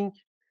setting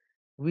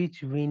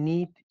which we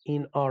need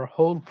in our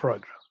whole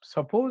program.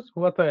 Suppose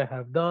what I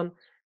have done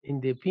in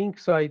the pink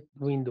side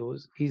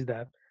windows is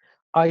that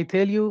I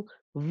tell you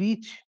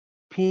which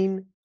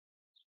pin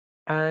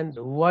and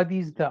what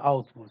is the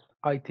output.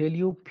 I tell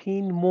you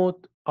pin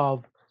mode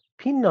of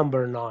pin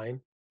number 9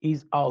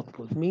 is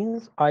output,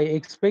 means I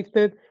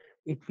expected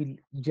it will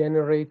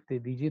generate the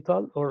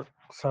digital or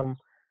some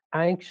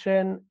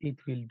action it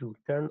will do,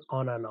 turn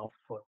on and off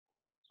for.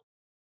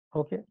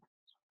 Okay.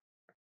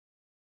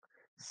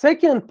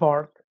 Second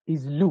part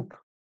is loop.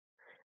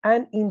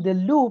 And in the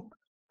loop,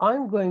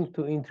 I'm going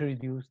to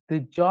introduce the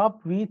job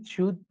which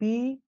should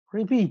be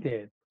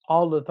repeated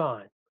all the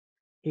time.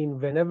 In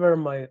whenever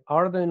my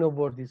Arduino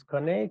board is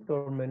connected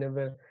or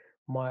whenever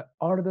my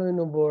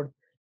Arduino board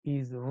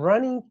is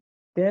running,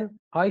 then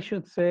I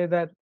should say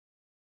that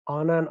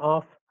on and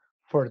off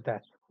for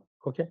that.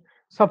 Okay.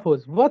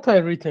 Suppose what I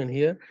written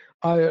here,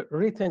 I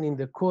written in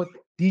the code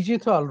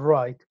digital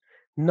write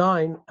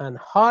 9 and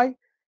high,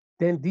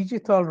 then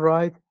digital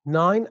write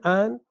 9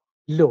 and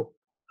low.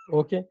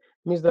 Okay.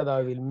 Means that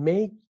I will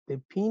make the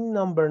pin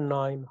number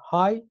 9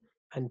 high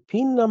and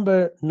pin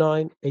number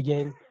 9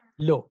 again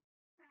low.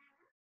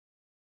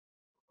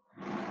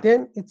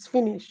 Then it's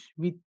finished.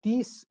 With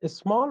this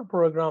small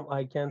program,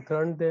 I can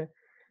turn the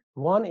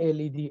one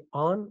LED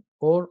on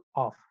or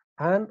off.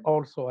 And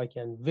also I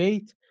can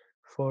wait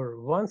for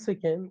 1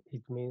 second.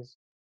 It means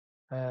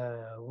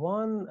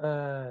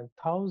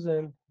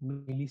 1000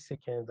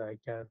 milliseconds I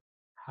can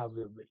have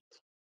a wait.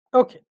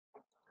 Okay,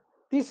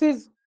 this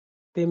is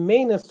the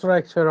main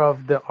structure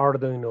of the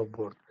Arduino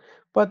board.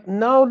 But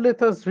now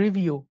let us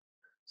review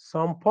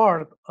some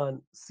part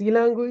on C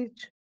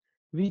language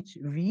which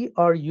we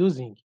are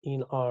using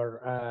in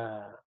our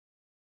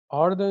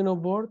Arduino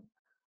board,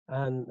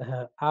 and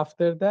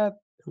after that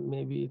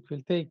maybe it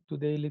will take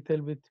today a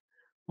little bit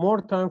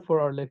more time for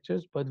our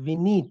lectures, but we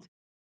need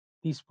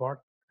this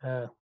part.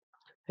 uh,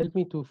 Help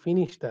me to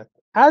finish that.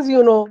 As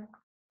you know,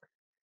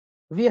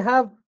 we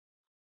have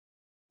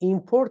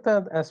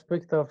important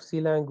aspect of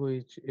C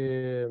language,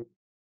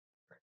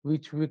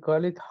 which we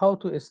call it how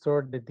to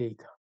store the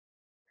data.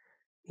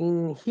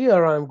 In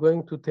here I'm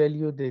going to tell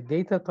you the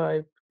data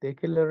type,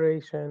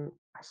 declaration,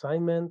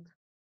 assignment,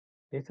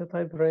 data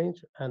type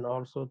range, and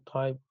also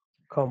type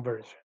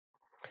conversion.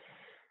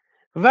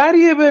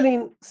 Variable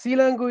in C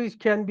language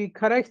can be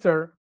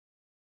character,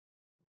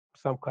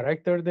 some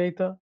character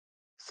data,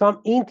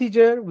 some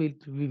integer, we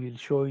will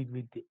show it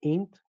with the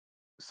int,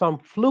 some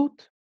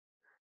float,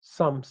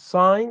 some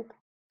signed,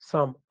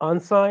 some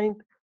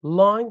unsigned,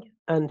 long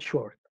and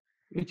short,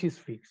 which is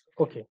fixed.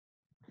 Okay.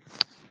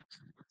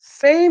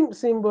 Same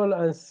symbol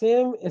and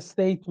same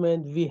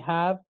statement we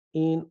have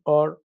in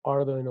our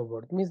Arduino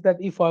board. Means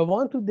that if I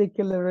want to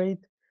declare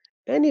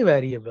any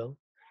variable,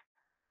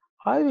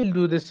 I will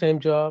do the same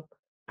job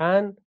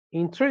and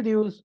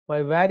introduce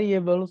my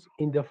variables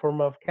in the form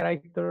of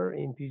character,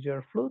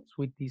 integer, floats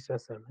with this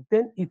assignment.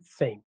 Then it's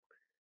same.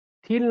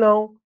 Till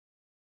now,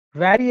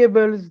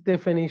 variables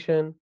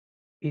definition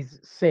is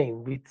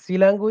same with C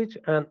language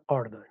and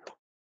Arduino.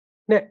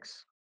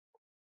 Next,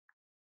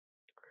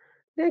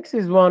 next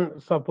is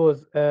one.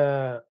 Suppose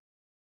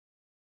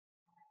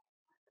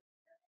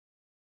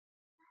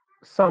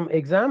some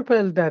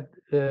example that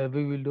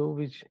we will do,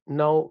 which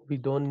now we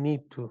don't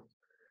need to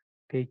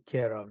take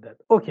care of that.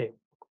 Okay,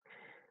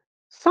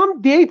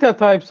 some data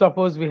type.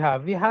 Suppose we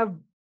have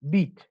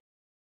bit.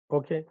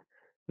 Okay,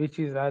 which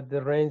is at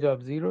the range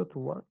of 0 to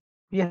 1.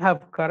 We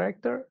have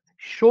character,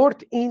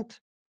 short int,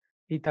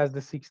 it has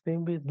the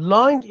 16 bit,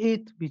 long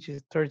int, which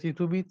is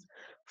 32 bits,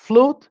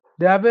 float,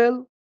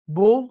 double,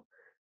 bool,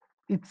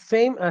 it's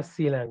same as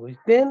C language.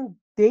 Then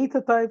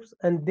data types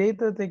and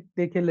data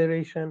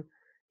declaration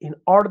in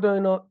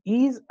Arduino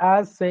is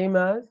as same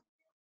as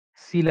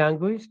C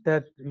language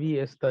that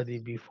we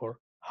studied before.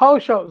 How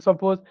shall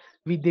suppose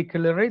we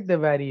declare the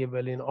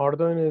variable in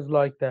Arduino is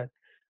like that.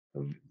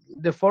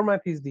 The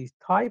format is this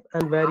type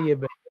and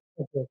variable.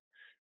 Okay.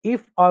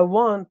 If I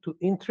want to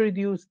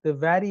introduce the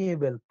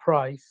variable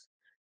price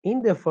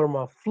in the form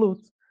of float,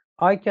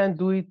 I can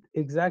do it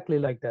exactly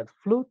like that,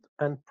 float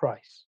and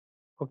price.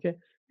 Okay,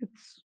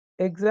 it's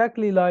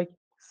exactly like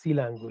C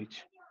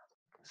language.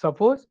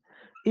 Suppose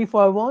if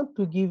I want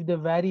to give the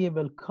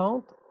variable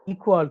count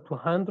equal to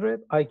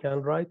 100, I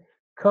can write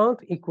count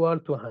equal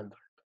to 100.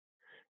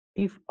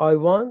 If I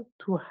want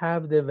to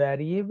have the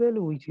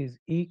variable which is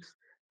x,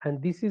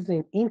 and this is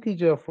in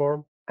integer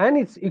form and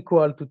it's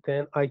equal to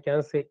 10, I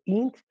can say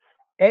int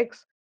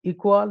x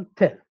equal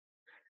 10.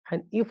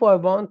 And if I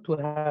want to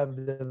have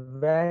the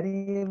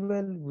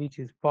variable which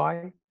is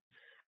pi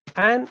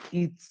and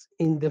it's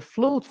in the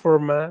float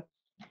format,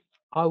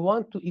 I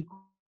want to equal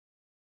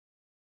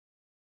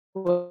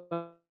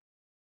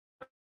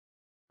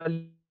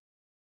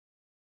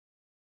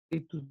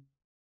it to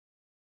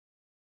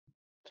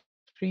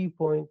 3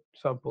 point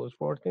suppose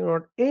 14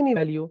 or any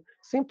value,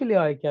 simply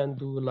I can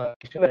do like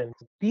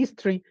these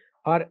three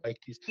are like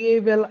this: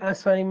 variable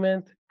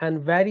assignment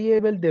and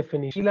variable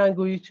definition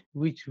language,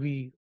 which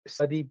we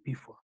studied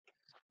before.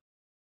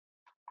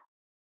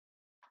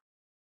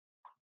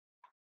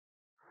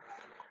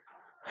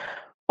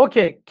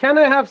 Okay, can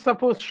I have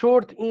suppose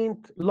short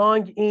int,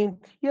 long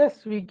int?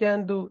 Yes, we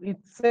can do it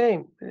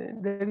same.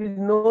 There is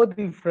no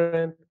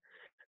difference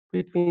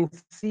between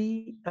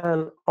C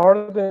and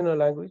Arduino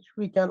language.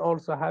 We can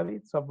also have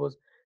it suppose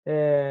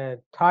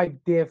type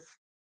def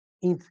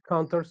int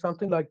counter,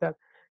 something like that,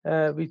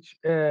 which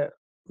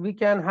we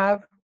can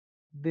have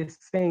the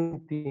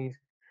same things.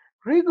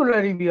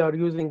 Regularly, we are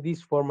using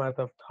this format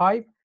of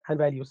type and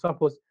value.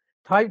 Suppose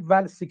type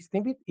val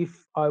 16 bit.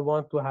 If I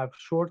want to have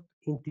short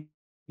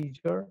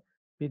integer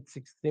with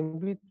 16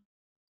 bit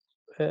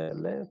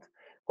length,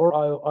 or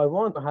I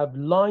want to have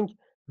long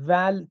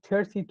val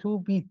 32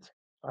 bit,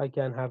 I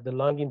can have the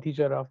long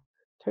integer of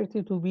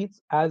 32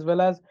 bits as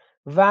well as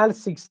val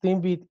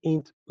 16 bit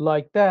int,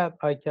 like that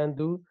I can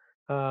do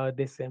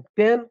the same.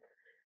 Then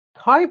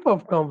type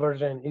of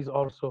conversion is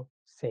also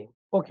same.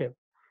 Okay,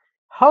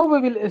 how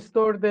we will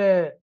store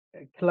the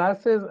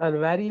classes and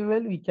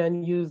variable? We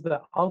can use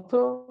the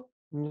auto,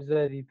 means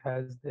that it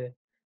has the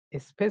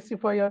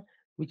specifier,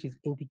 which is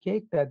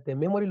indicate that the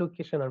memory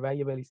location or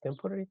variable is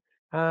temporary,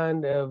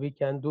 and we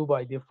can do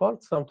by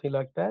default something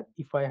like that.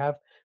 If I have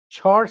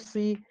char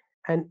c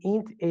and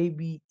int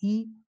abe,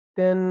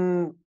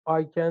 then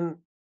I can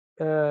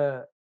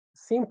uh,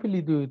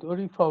 simply do it. Or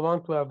if I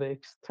want to have the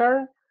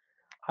extern,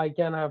 I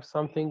can have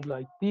something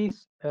like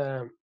this.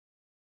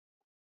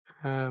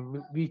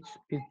 Which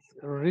it's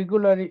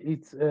regularly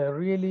it's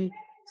really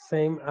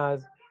same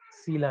as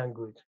C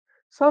language.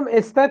 Some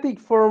static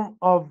form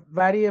of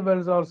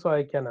variables also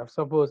I can have.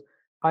 Suppose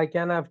I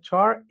can have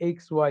char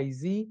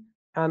xyz,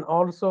 and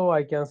also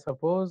I can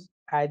suppose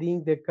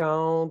adding the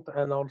count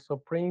and also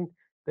print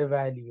the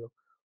value.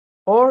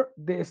 Or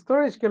the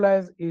storage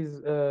class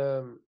is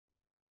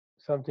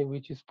something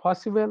which is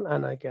possible,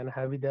 and I can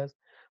have it as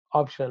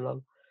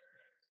optional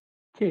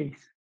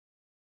case.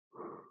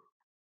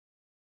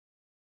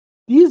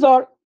 These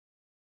are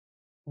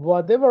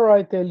whatever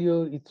I tell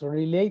you, it's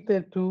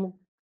related to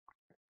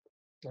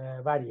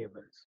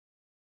variables.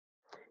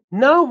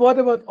 Now, what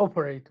about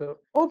operator?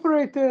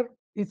 Operator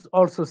is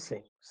also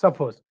same.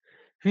 Suppose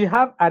we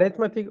have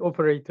arithmetic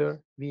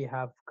operator, we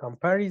have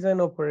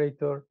comparison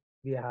operator,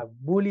 we have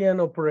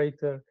Boolean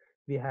operator,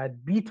 we had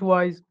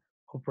bitwise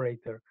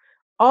operator.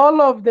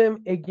 All of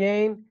them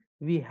again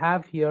we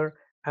have here,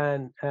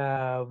 and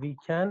we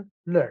can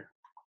learn.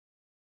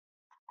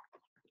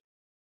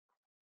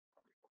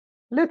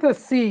 Let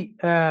us see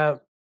how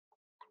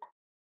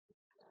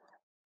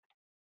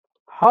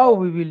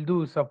we will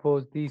do.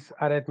 Suppose this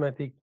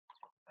arithmetic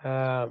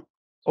uh,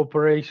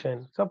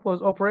 operation.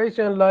 Suppose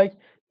operation like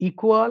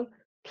equal,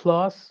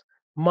 plus,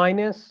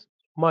 minus,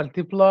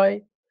 multiply,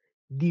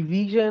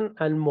 division,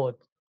 and mod.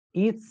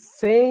 It's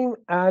same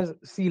as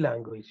C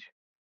language.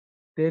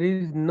 There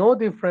is no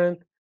difference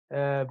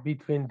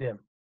between them.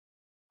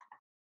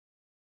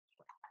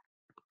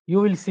 You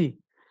will see.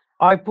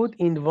 I put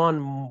in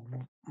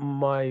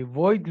my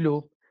void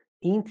loop,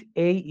 int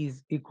a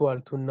is equal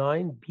to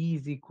 9, b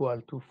is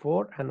equal to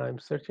 4, and I'm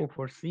searching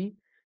for c.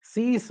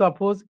 C is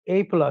suppose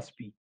a plus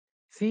b.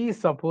 C is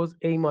suppose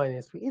a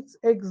minus b. It's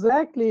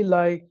exactly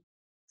like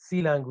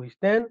C language.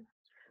 Then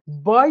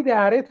by the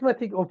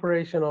arithmetic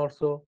operation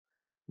also,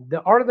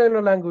 the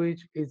Arduino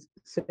language is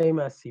same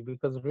as C,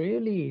 because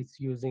really it's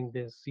using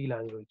the C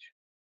language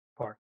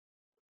part.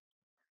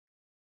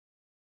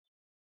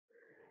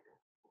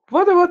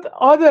 What about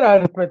other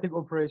arithmetic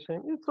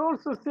operation? It's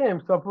also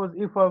same. Suppose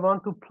if I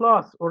want to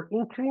plus or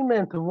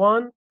increment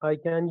 1, I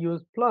can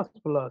use plus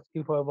plus.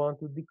 If I want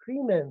to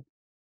decrement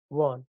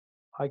 1,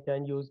 I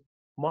can use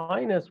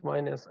minus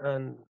minus,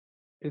 and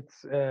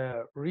it's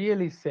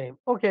really same.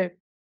 Okay.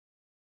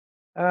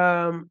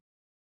 Um,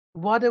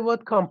 what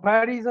about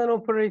comparison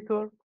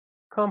operator?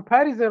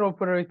 Comparison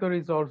operator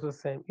is also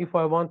same. If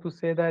I want to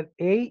say that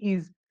A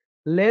is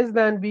less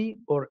than B,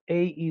 or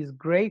A is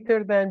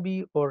greater than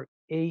B, or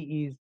A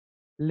is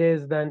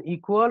less than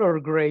equal or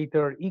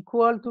greater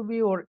equal to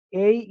B, or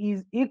A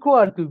is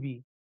equal to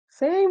B.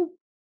 Same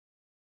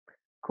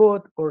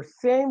code or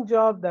same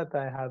job that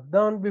I have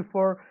done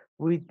before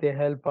with the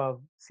help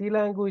of C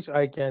language,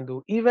 I can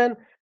do. Even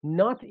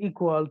not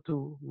equal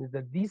to, means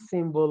that this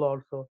symbol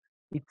also,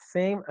 it's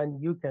same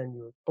and you can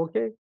use.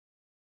 Okay.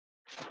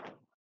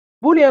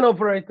 Boolean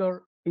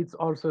operator, it's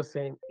also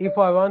same. If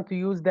I want to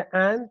use the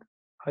and,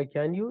 I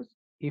can use.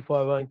 If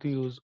I want to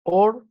use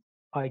or,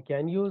 I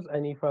can use.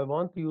 And if I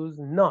want to use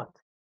not,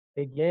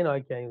 again, I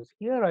can use.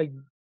 Here I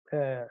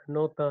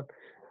note that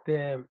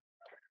the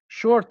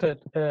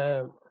shorted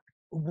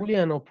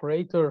Boolean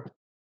operator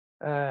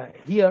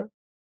here,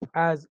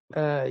 as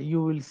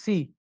you will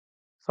see.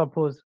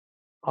 Suppose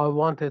I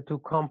wanted to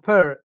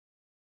compare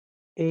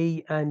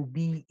A and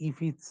B,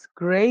 if it's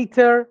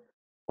greater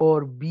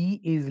or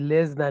B is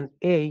less than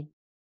A,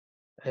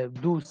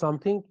 do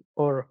something,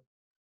 or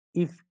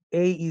if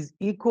A is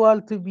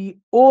equal to B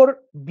or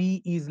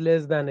B is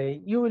less than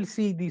A, you will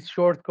see this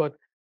shortcut.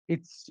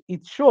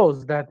 It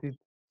shows that it's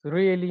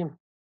really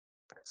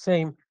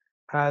same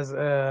as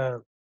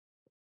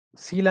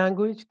C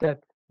language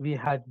that we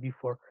had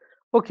before.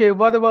 Okay,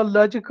 what about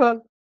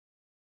logical?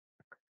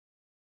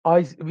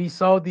 We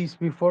saw this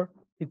before.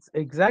 It's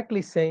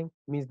exactly same,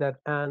 means that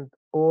and,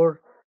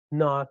 or,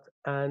 not,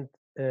 and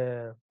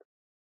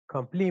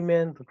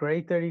complement,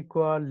 greater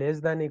equal, less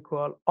than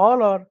equal,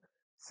 all are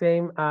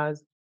same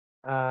as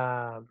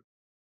uh,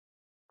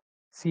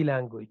 C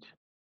language.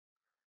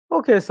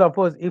 Okay,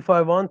 suppose if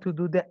I want to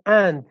do the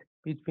and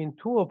between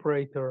two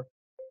operator,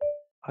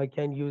 I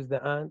can use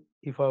the and.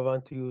 If I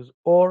want to use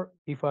or,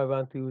 if I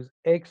want to use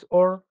X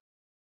or,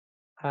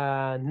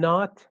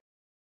 not,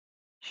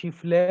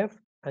 shift left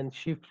and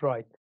shift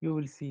right, you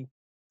will see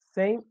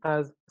same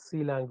as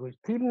C language.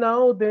 Till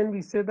now, then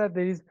we said that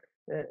there is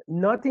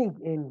nothing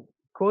in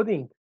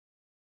coding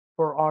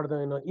for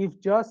Arduino. If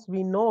just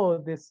we know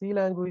the C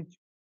language,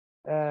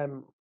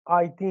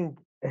 I think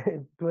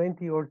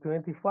 20 or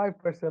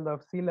 25%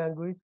 of C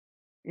language,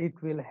 It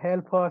will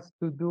help us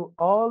to do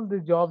all the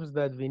jobs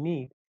that we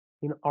need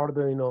in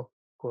Arduino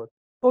code.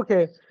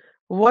 Okay,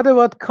 what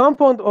about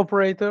compound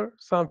operator?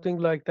 Something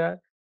like that.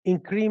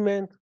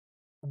 Increment,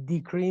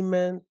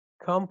 decrement,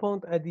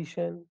 compound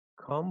addition,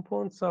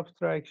 compound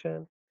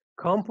subtraction,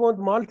 compound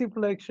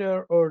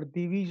multiplexer or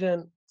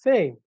division,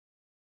 same.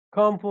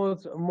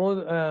 Compounds,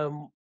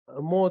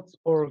 modes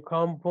or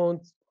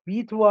compounds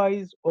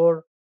bitwise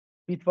or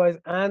bitwise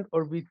and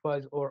or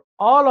bitwise or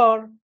all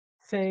are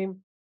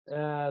same,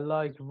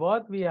 like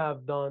what we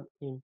have done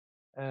in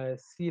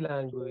C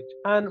language.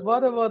 And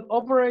what about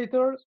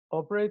operators?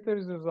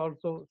 Operators is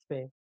also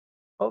same.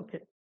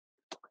 Okay,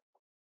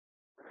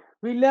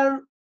 we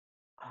learn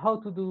how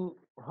to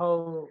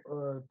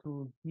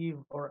give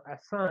or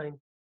assign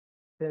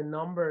the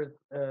numbers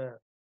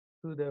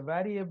to the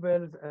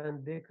variables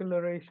and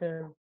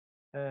declaration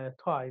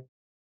type.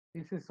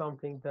 This is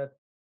something that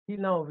till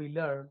now we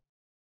learn,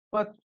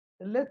 but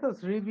let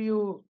us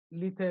review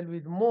little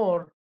bit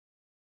more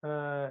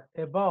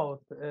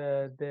about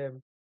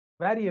the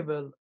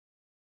variable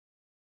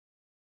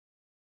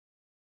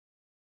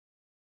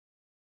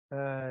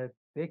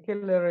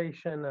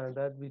declaration, and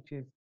that which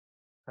is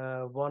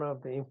one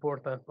of the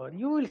important part.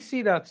 You will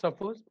see that,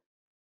 suppose,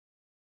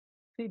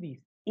 see this,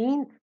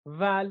 int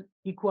val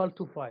equal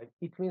to 5.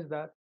 It means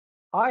that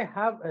I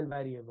have a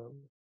variable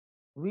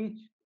which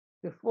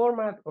the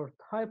format or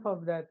type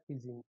of that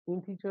is in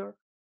integer,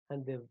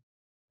 and the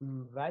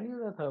value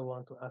that I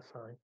want to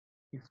assign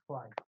is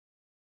 5.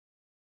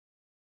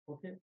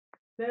 Okay,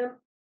 then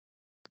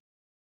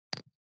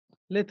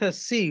let us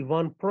see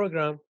one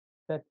program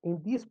that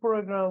in this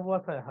program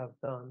what I have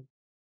done.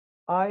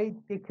 I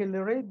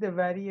declare the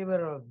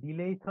variable of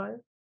delay time,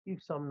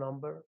 if some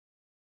number.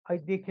 I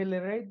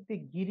declare the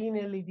green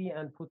LED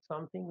and put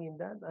something in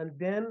that, and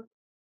then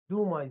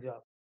do my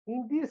job.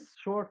 In this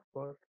short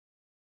code,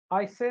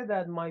 I say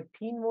that my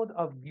pin mode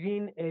of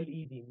green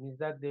LED means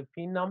that the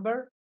pin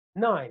number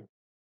 9,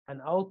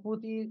 and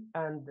output is,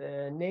 and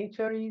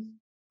nature is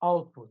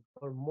output,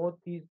 or mode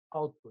is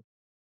output.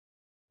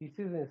 This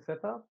is in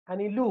setup. And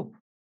in loop,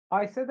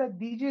 I say that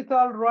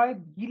digital write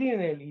green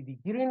LED.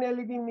 Green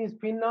LED means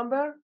pin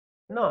number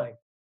 9.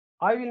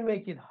 I will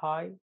make it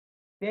high.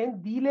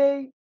 Then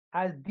delay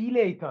as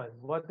delay time.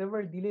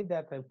 Whatever delay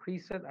that I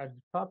preset at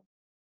the top,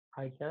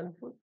 I can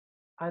put.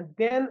 And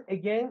then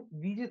again,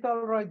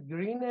 digital write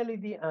green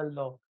LED and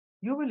low.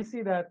 You will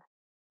see that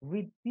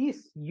with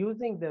this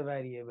using the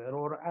variable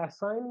or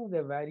assigning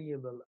the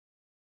variable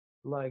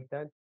like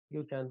that,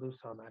 you can do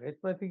some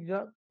arithmetic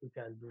job, you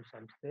can do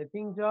some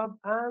setting job,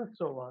 and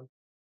so on.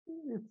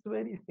 It's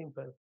very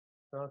simple,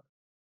 not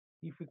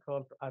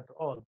difficult at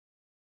all.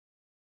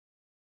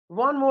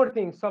 One more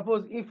thing,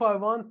 suppose if I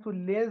want to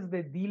less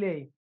the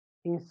delay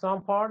in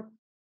some part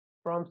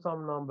from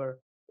some number,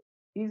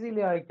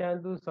 easily I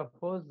can do,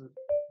 suppose,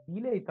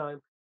 delay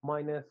time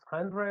minus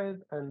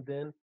 100 and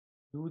then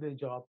do the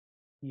job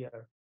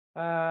here.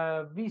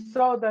 We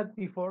saw that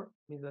before,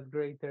 is that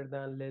greater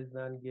than, less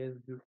than, yes,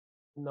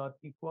 not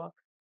equal.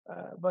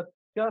 But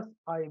just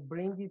I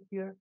bring it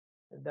here,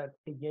 that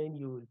again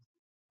you will see.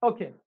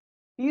 Okay,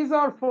 these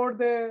are for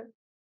the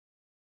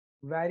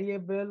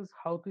variables,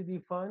 how to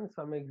define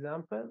some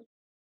examples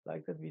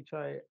like that, which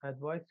I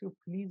advise you.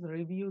 Please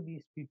review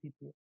this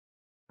PPT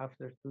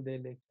after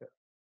today's lecture.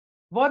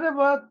 What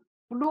about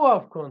flow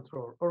of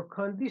control or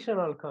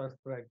conditional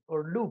construct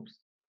or loops?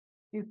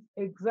 It's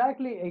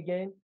exactly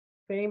again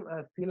same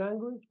as C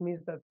language,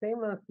 means that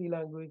same as C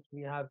language,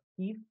 we have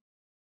if,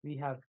 we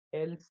have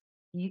else,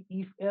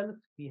 if else,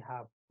 we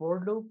have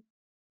for loop,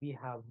 we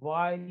have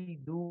while,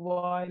 do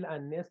while,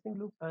 and nesting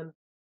loop, and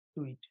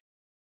switch,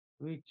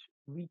 which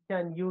we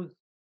can use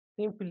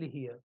simply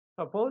here.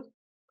 Suppose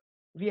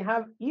we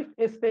have if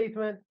a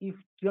statement if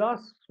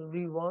just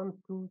we want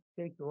to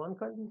take one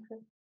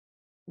condition.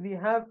 We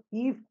have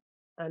if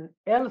and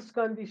else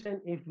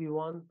condition if we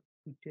want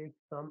to check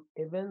some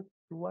event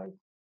twice.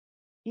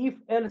 If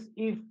else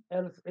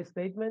a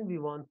statement we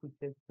want to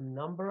check a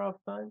number of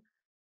times.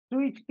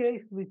 Switch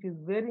case, which is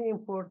very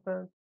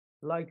important,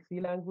 like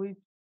C language,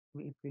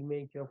 it will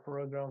make your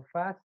program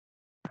fast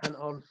and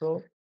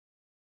also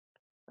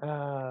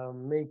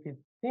make it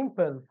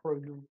simple for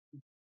you.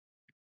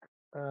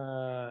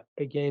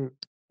 Again,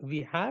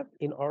 we have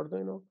in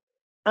Arduino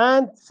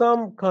and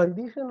some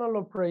conditional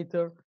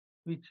operator,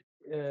 which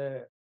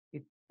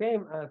it's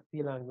same as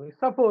C language.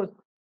 Suppose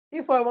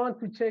if I want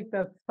to check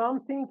that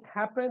something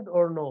happened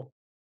or no,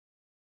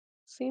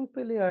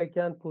 simply I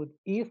can put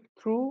if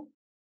true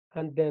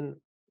and then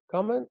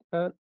comment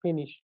and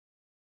finish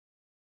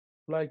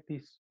like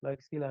this,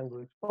 like C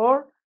language.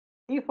 Or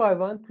if I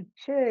want to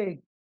check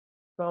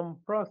some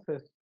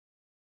process,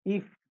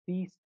 if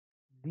this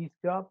this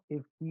job,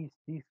 if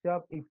this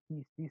job, if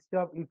this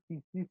job, if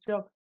this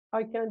job,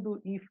 I can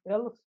do if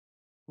else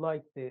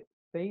like the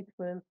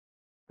statement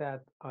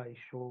that I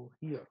show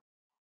here.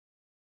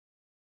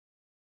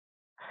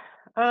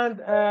 And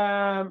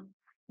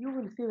you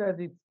will see that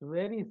it's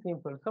very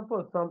simple.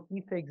 Suppose some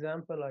if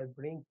example I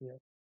bring here.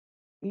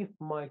 If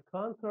my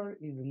counter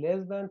is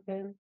less than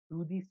 10,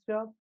 do this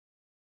job.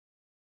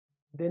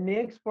 The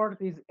next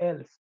part is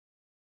else.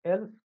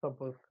 Else,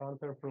 suppose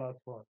counter plus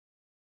one.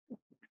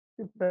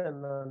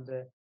 Depend on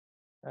the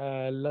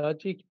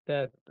logic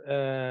that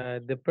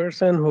the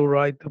person who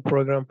write the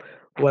program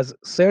was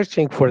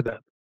searching for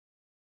that.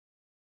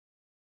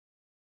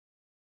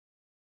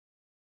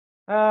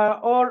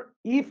 Or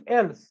if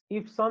else,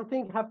 if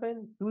something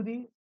happened, do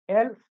this,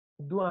 else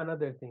do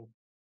another thing.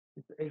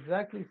 It's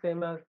exactly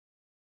same as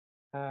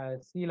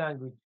C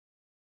language.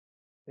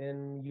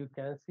 Then you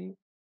can see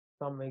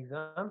some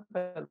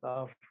example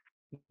of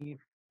if,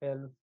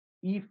 else,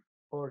 if,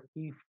 or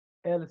if,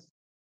 else.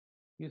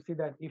 You see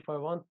that if I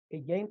want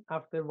again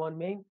after one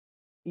main,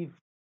 if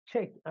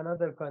check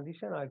another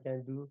condition, I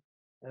can do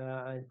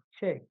and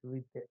check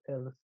with the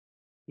else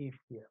if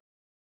here.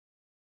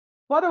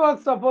 What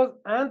about suppose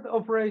AND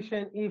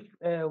operation? If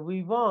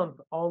we want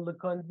all the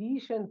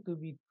condition to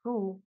be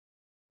true,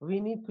 we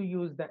need to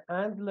use the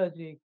AND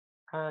logic,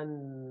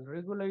 and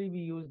regularly we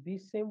use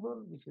this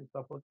symbol, which is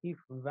suppose if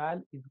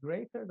val is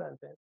greater than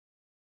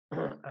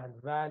 10 and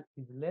val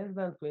is less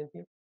than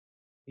 20,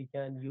 we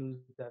can use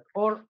that.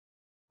 Or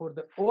for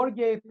the OR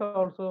gate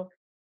also,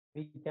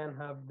 we can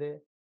have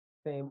the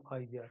same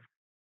idea.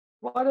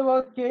 What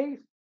about case?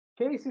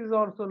 Case is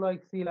also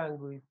like C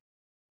language.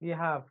 We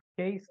have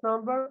case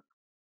number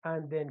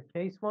and then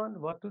case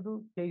one, what to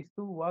do, case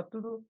two, what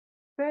to do.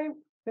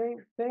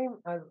 Same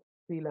as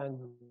C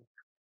language.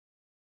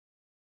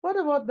 What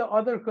about the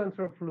other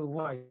control flow?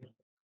 Why?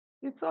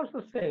 It's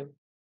also same.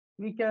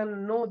 We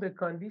can know the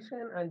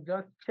condition and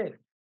just check.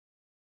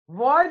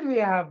 While we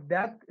have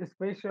that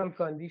special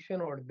condition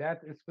or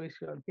that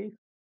special case,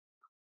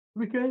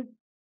 we can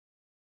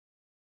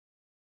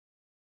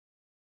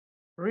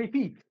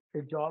repeat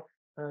the job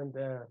and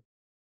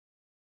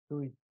do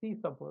it. See,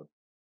 suppose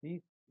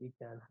this we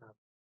can have.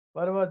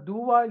 What about do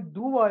while?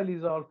 Do while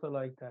is also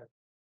like that.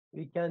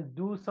 We can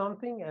do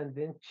something and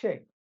then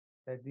check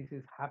that this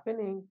is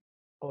happening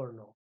or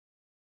no.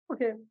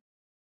 Okay.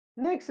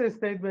 Next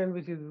statement,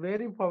 which is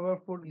very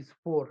powerful, is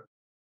for.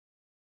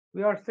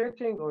 We are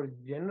searching or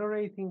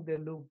generating the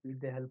loop with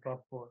the help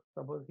of for.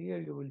 Suppose here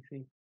you will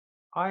see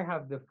I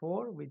have the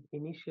for with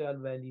initial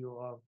value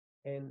of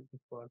n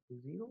equal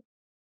to 0,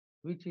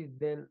 which is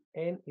then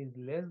n is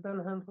less than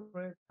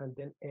 100, and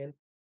then n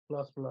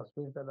plus plus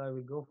means that I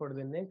will go for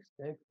the next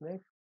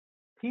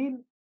till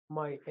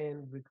my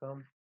n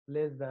becomes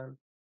less than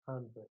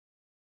 100.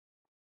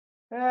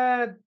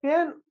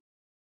 Then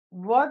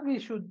what we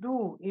should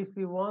do if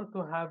we want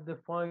to have the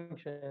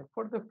function,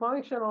 for the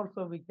function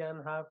also we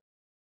can have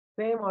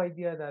same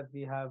idea that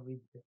we have with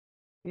the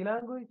C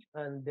language,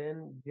 and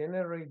then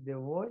generate the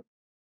void,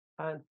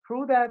 and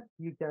through that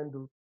you can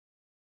do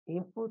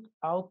input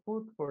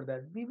output. For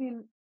that we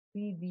will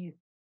see these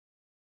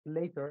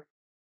later,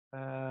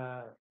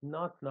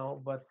 not now,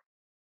 but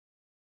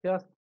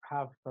just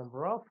have some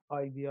rough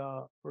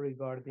idea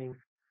regarding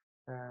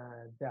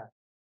that.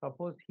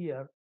 Suppose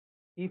here,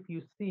 if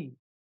you see,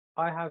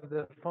 I have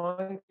the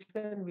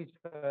function which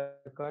I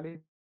call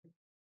it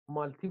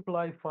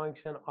multiply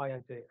function I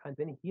and j, and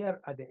then here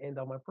at the end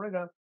of my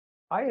program,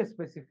 I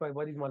specify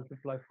what is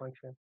multiply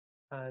function,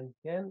 and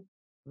then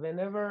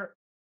whenever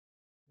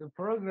the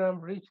program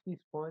reach this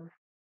point,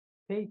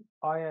 take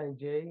I and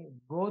j,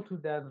 go to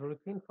that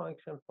routine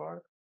function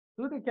part,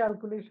 do the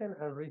calculation,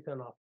 and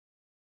return off.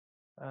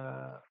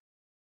 Uh,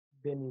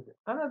 then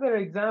another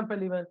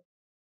example, even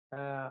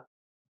uh,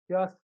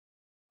 just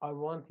I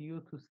want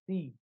you to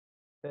see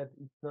that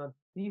it's not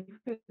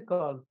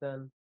difficult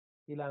than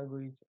the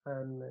language,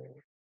 and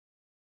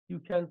you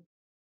can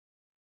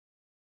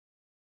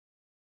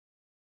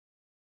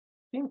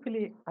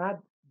simply add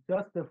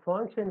just the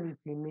function which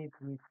you need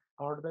with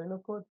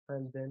Arduino code,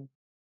 and then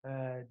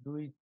do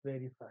it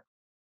very fast.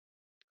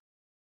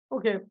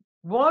 Okay,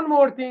 one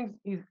more thing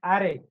is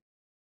array,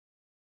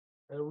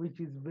 which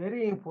is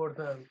very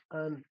important,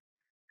 and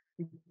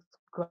it's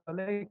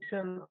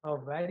collection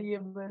of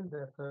variable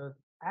that has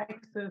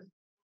access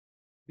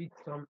with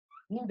some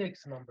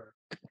index number.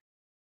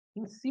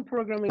 In C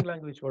programming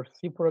language or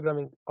C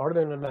programming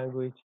Arduino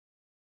language,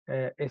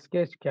 a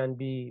sketch can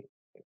be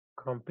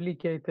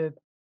complicated,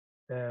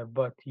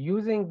 but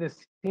using the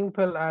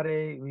simple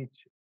array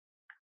which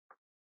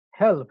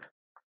help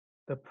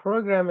the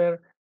programmer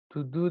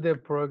to do the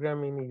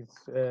programming is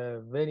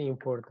very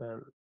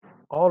important.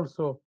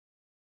 Also,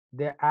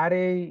 the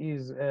array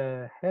is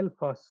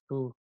help us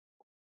to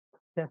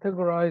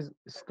categorize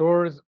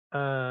stores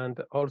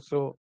and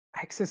also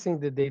accessing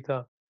the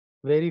data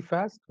very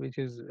fast, which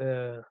is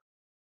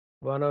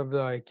one of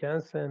the, I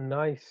can say,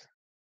 nice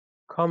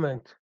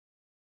comment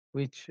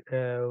which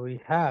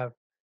we have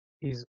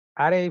is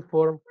array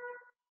form,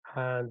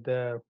 and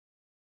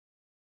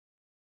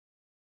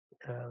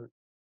um,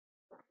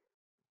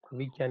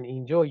 we can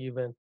enjoy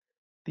even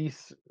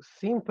this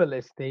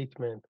simple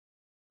statement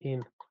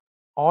in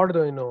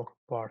Arduino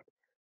part.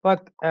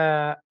 But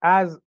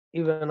as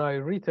even I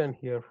written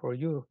here for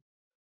you,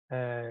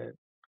 uh,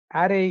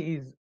 array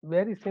is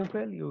very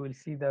simple. You will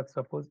see that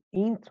suppose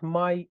int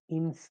my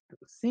inst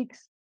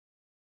 6,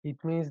 it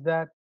means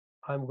that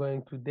I'm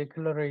going to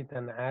declare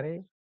an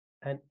array,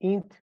 and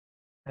int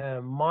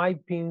my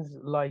pins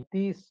like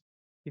this,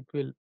 it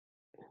will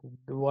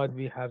do what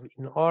we have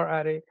in our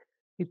array.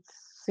 It's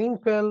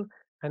simple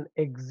and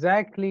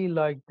exactly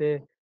like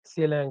the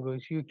C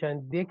language. You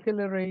can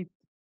declare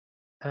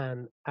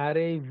an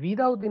array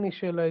without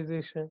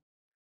initialization,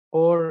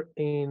 or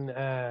in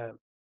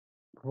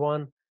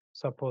one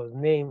suppose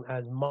name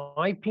as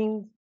my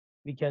pins,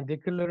 we can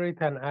declare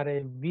an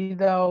array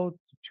without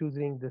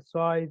choosing the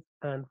size,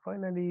 and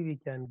finally we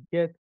can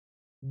get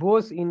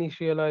both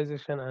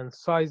initialization and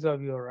size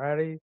of your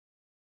array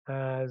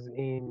as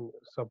in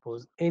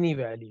suppose any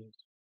values.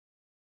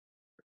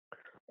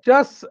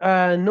 Just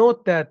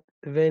note that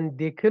when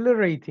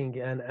declaring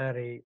an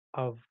array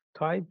of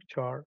type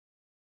char,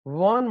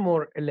 one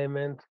more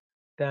element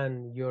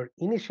than your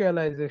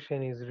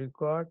initialization is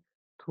required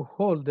to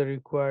hold the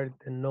required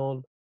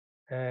null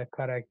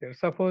character.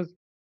 Suppose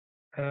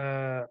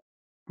uh,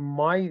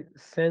 my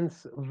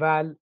sense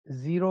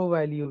zero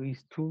value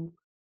is 2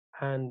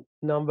 and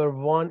number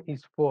 1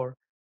 is 4.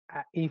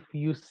 If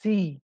you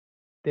see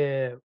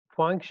the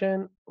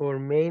function or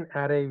main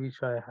array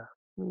which I have,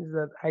 means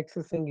that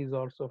accessing is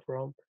also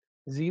from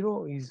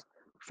 0 is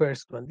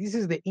first one. This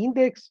is the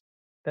index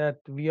that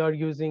we are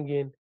using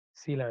in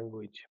C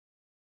language,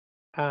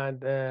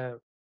 and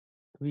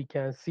we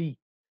can see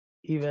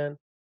even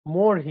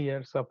more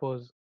here.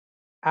 Suppose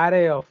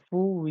array of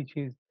foo, which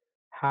is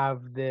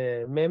have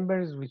the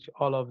members, which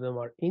all of them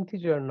are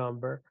integer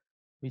number,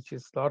 which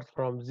is starts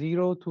from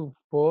 0 to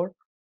 4,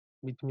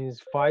 which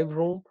means 5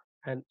 room,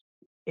 and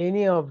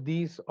any of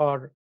these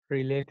are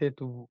related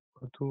to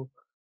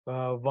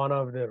one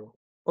of the room.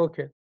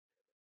 Okay,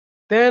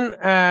 then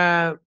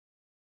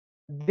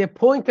the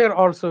pointer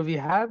also we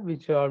have,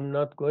 which I'm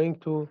not going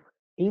to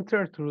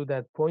enter through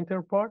that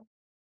pointer part,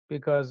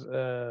 because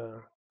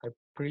I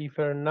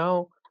prefer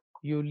now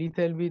you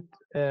little bit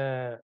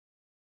uh,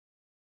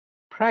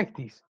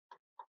 practice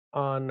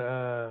on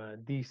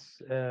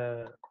this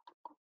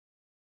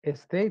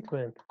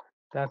statement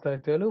that I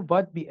tell you,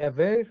 but be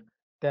aware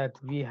that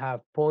we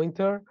have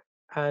pointer,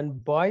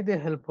 and by the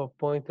help of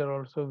pointer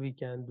also we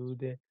can do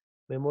the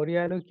memory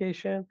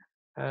allocation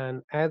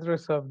and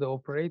address of the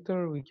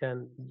operator. We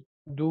can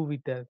do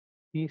with that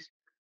piece.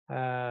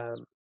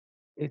 Um,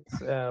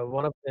 it's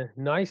one of the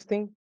nice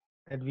thing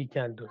that we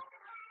can do.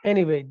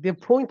 Anyway, the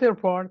pointer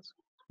parts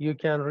you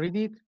can read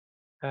it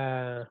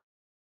uh,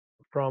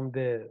 from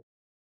the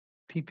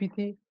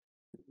PPT.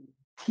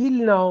 Till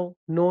now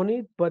no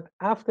need, but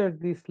after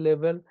this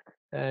level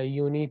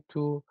you need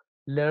to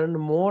learn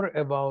more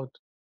about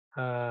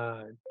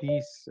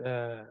this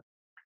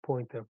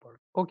pointer part.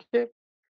 Okay,